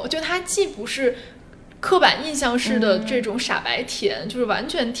糅，就它既不是刻板印象式的这种傻白甜，就是完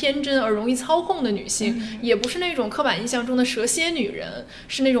全天真而容易操控的女性，也不是那种刻板印象中的蛇蝎女人，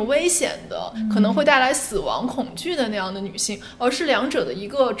是那种危险的，可能会带来死亡恐惧的那样的女性，而是两者的一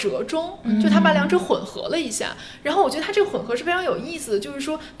个折中，就她把两者混合了一下。然后我觉得她这个混合是非常有意思的，就是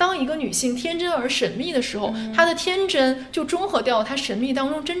说当一个女性天真而神秘的时候，她的天真就中和掉了她神秘当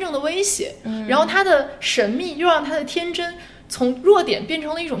中真正的威胁，然后她的神秘又让她的天真从弱点变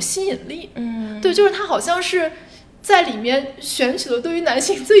成了一种吸引力。对，就是它好像是在里面选取了对于男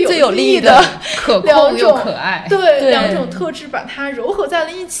性最有利的可控又可爱，对两种特质，把它糅合在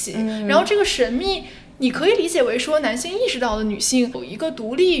了一起。然后这个神秘你可以理解为说男性意识到了女性有一个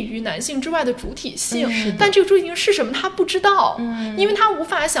独立于男性之外的主体性，但这个主体性是什么他不知道，因为他无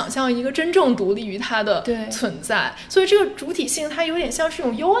法想象一个真正独立于他的存在，所以这个主体性它有点像是一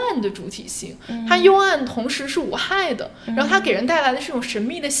种幽暗的主体性，它幽暗同时是无害的，然后它给人带来的是一种神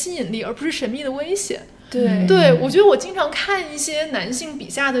秘的吸引力，而不是神秘的危险。对，我觉得我经常看一些男性笔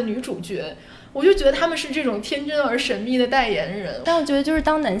下的女主角，我就觉得他们是这种天真而神秘的代言人。但我觉得就是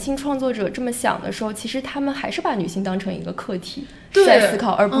当男性创作者这么想的时候，其实他们还是把女性当成一个客体在思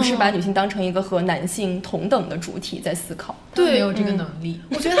考，而不是把女性当成一个和男性同等的主体在思考。对，没有这个能力。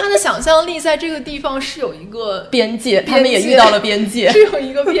我觉得他的想象力在这个地方是有一个边界，他们也遇到了边界，是有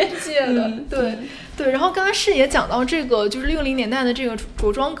一个边界的。对，然后刚才师爷讲到这个就是60年代的这个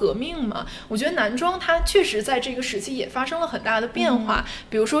着装革命嘛，我觉得男装它确实在这个时期也发生了很大的变化。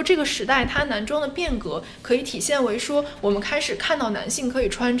比如说这个时代它男装的变革可以体现为说，我们开始看到男性可以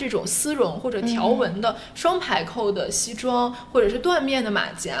穿这种丝绒或者条纹的双排扣的西装，或者是缎面的马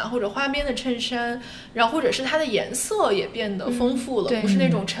甲，或者花边的衬衫，然后或者是它的颜色也变得丰富了，不是那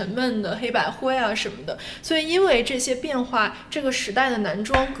种沉闷的黑白灰啊什么的。所以因为这些变化，这个时代的男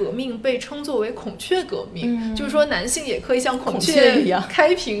装革命被称作为孔雀革命，就是说男性也可以像孔雀一样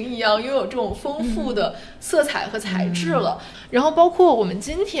开屏一样拥有这种丰富的色彩和材质了。然后包括我们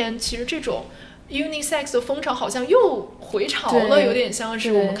今天其实这种 unisex 的风潮好像又回潮了，有点像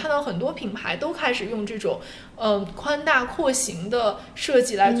是我们看到很多品牌都开始用这种宽大廓形的设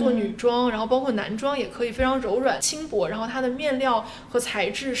计来做女装，然后包括男装也可以非常柔软轻薄，然后它的面料和材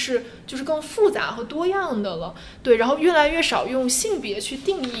质是就是更复杂和多样的了。对，然后越来越少用性别去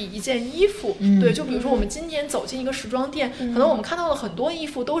定义一件衣服。对，就比如说我们今年走进一个时装店，可能我们看到了很多衣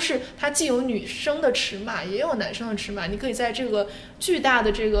服都是它既有女生的尺码也有男生的尺码，你可以在这个巨大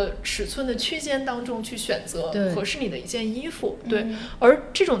的这个尺寸的区间当中去选择合适你的一件衣服。对，而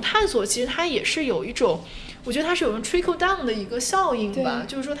这种探索其实它也是有一种，我觉得它是有种 trickle down 的一个效应吧，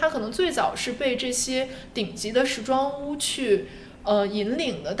就是说它可能最早是被这些顶级的时装屋去引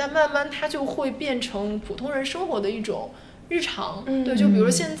领的，但慢慢它就会变成普通人生活的一种日常。对，就比如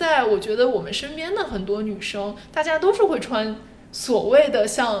现在我觉得我们身边的很多女生，大家都是会穿所谓的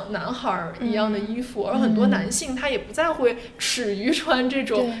像男孩一样的衣服，而很多男性他也不再会耻于穿这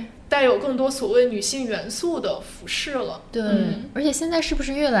种带有更多所谓女性元素的服饰了。对，而且现在是不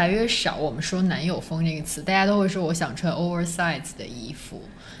是越来越少我们说男友风这个词，大家都会说我想穿 oversize 的衣服。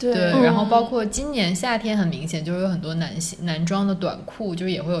对，然后包括今年夏天很明显就是有很多男装的短裤，就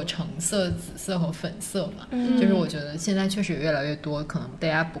是也会有橙色、紫色和粉色嘛。就是我觉得现在确实越来越多，可能大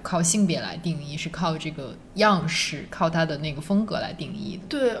家不靠性别来定义，是靠这个样式、靠它的那个风格来定义的。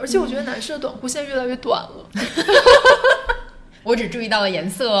对，而且我觉得男士的短裤现在越来越短了。我只注意到了颜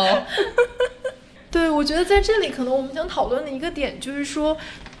色哦。对，我觉得在这里可能我们想讨论的一个点就是说，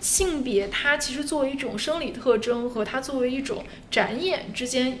性别它其实作为一种生理特征和它作为一种展演之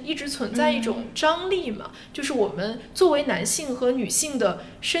间一直存在一种张力嘛，就是我们作为男性和女性的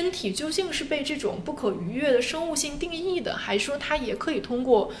身体究竟是被这种不可逾越的生物性定义的，还是说它也可以通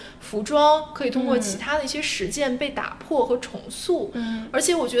过服装，可以通过其他的一些实践被打破和重塑。而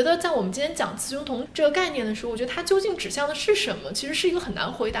且我觉得在我们今天讲雌雄同这个概念的时候，我觉得它究竟指向的是什么，其实是一个很难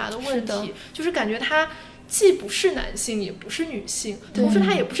回答的问题。就是感觉它既不是男性也不是女性，同时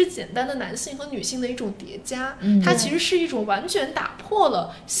它也不是简单的男性和女性的一种叠加，它其实是一种完全打破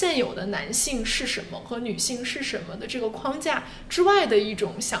了现有的男性是什么和女性是什么的这个框架之外的一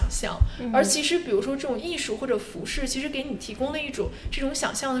种想象。而其实比如说这种艺术或者服饰其实给你提供了一种这种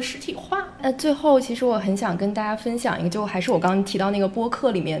想象的实体化。最后其实我很想跟大家分享一个，就还是我刚刚提到那个播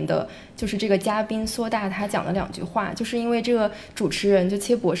客里面的，就是这个嘉宾苏大他讲了2句话，就是因为这个主持人就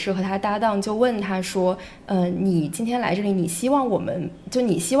切博士和他搭档就问他说你今天来这里，你希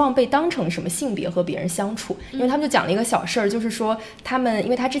望被当成什么性别和别人相处？因为他们就讲了一个小事儿，就是说他们因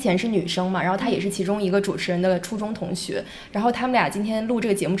为他之前是女生嘛，然后他也是其中一个主持人的初中同学，然后他们俩今天录这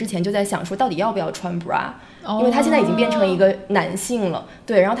个节目之前就在想说到底要不要穿 bra， 因为他现在已经变成一个男性了。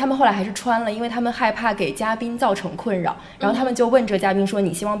对，然后他们后来还是穿了，因为他们害怕给嘉宾造成困扰，然后他们就问这个嘉宾说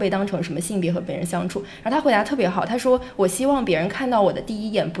你希望被当成什么性别和别人相处？然后他回答特别好，他说我希望别人看到我的第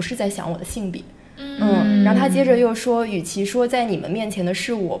一眼不是在想我的性别。然后他接着又说，与其说在你们面前的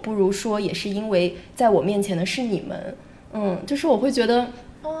是我，不如说也是因为在我面前的是你们。就是我会觉得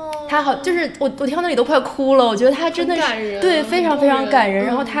他好，就是我听到那里都快哭了，我觉得他真的是感人，对，非常非常感人。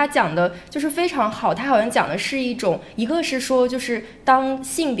然后他讲的就是非常好，他好像讲的是一种，一个是说就是当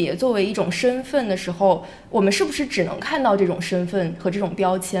性别作为一种身份的时候，我们是不是只能看到这种身份和这种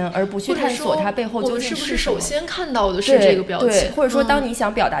标签，而不去探索它背后究竟是什么？我们是不是首先看到的是这个标签？对，或者说当你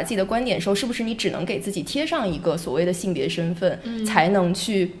想表达自己的观点的时候，是不是你只能给自己贴上一个所谓的性别身份，才能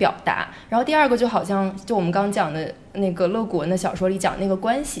去表达？然后第二个就好像就我们刚讲的那个勒古文的小说里讲那个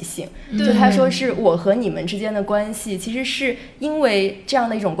关系性，就他说是我和你们之间的关系，其实是因为这样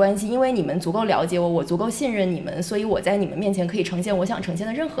的一种关系，因为你们足够了解我，我足够信任你们，所以我在你们面前可以呈现我想呈现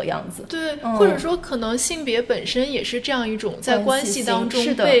的任何样子。对，或者说可能性别本身也是这样一种在关系当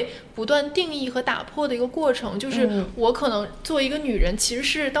中被不断定义和打破的一个过程。就是我可能作为一个女人，其实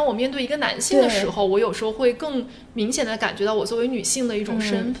是当我面对一个男性的时候，我有时候会更明显的感觉到我作为女性的一种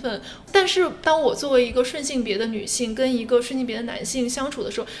身份。但是当我作为一个顺性别的女性跟一个顺性别的男性相处的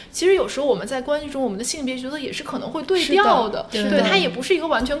时候，其实有时候我们在关系中，我们的性别角色也是可能会对调的。对，它也不是一个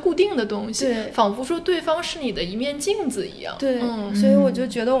完全固定的东西，仿佛说对方是你的一面镜子一样。对，所以我就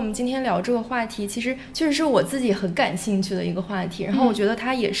觉得我们今天聊这个话题，其实确实是我自己很感兴趣的一个话题。然后我觉得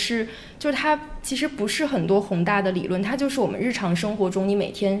它也是，就是它其实不是很多宏大的理论，它就是我们日常生活中你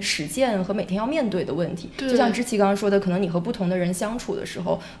每天实践和每天要面对的问题。就像之琪刚刚说的，可能你和不同的人相处的时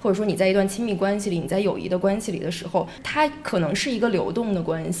候，或者说你在一段亲密关系里，你在友谊的关系里的时候，它可能是一个流动的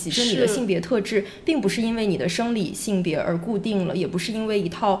关系。就你的性别特质并不是因为你的生理性别而固定了，也不是因为一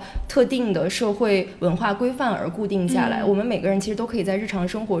套特定的社会文化规范而固定下来。我们每个人其实都可以在日常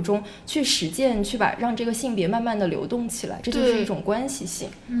生活中去实践，去让这个性别慢慢的流动起来，这就是一种关系性。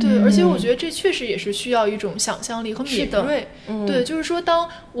对，而且我觉得这确实也是需要一种想象力和敏锐。对，就是说当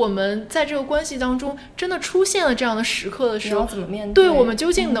我们在这个关系当中真的出现了这样的时刻的时候，怎么面对？对，我们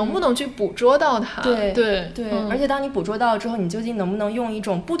究竟能不能去捕捉到它？对，而且当你捕捉到之后，你究竟能不能用一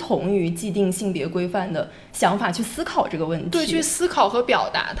种不同于既定性别规范的想法去思考这个问题？对，去思考和表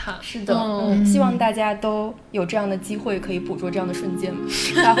达它。是的，希望大家都有这样的机会，可以捕捉这样的瞬间，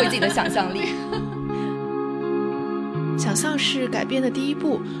发挥自己的想象力。想象是改变的第一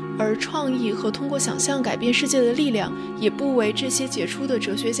步，而创意和通过想象改变世界的力量也不为这些杰出的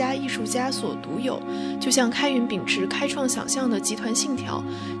哲学家、艺术家所独有。就像开云秉持开创想象的集团信条，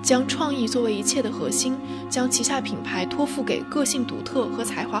将创意作为一切的核心，将旗下品牌托付给个性独特和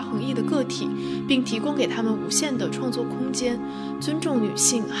才华横溢的个体，并提供给他们无限的创作空间，尊重女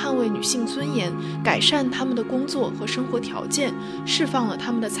性，捍卫女性尊严，改善他们的工作和生活条件，释放了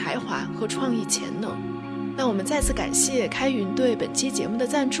他们的才华和创意潜能。那我们再次感谢开云对本期节目的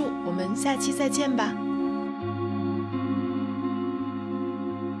赞助，我们下期再见吧。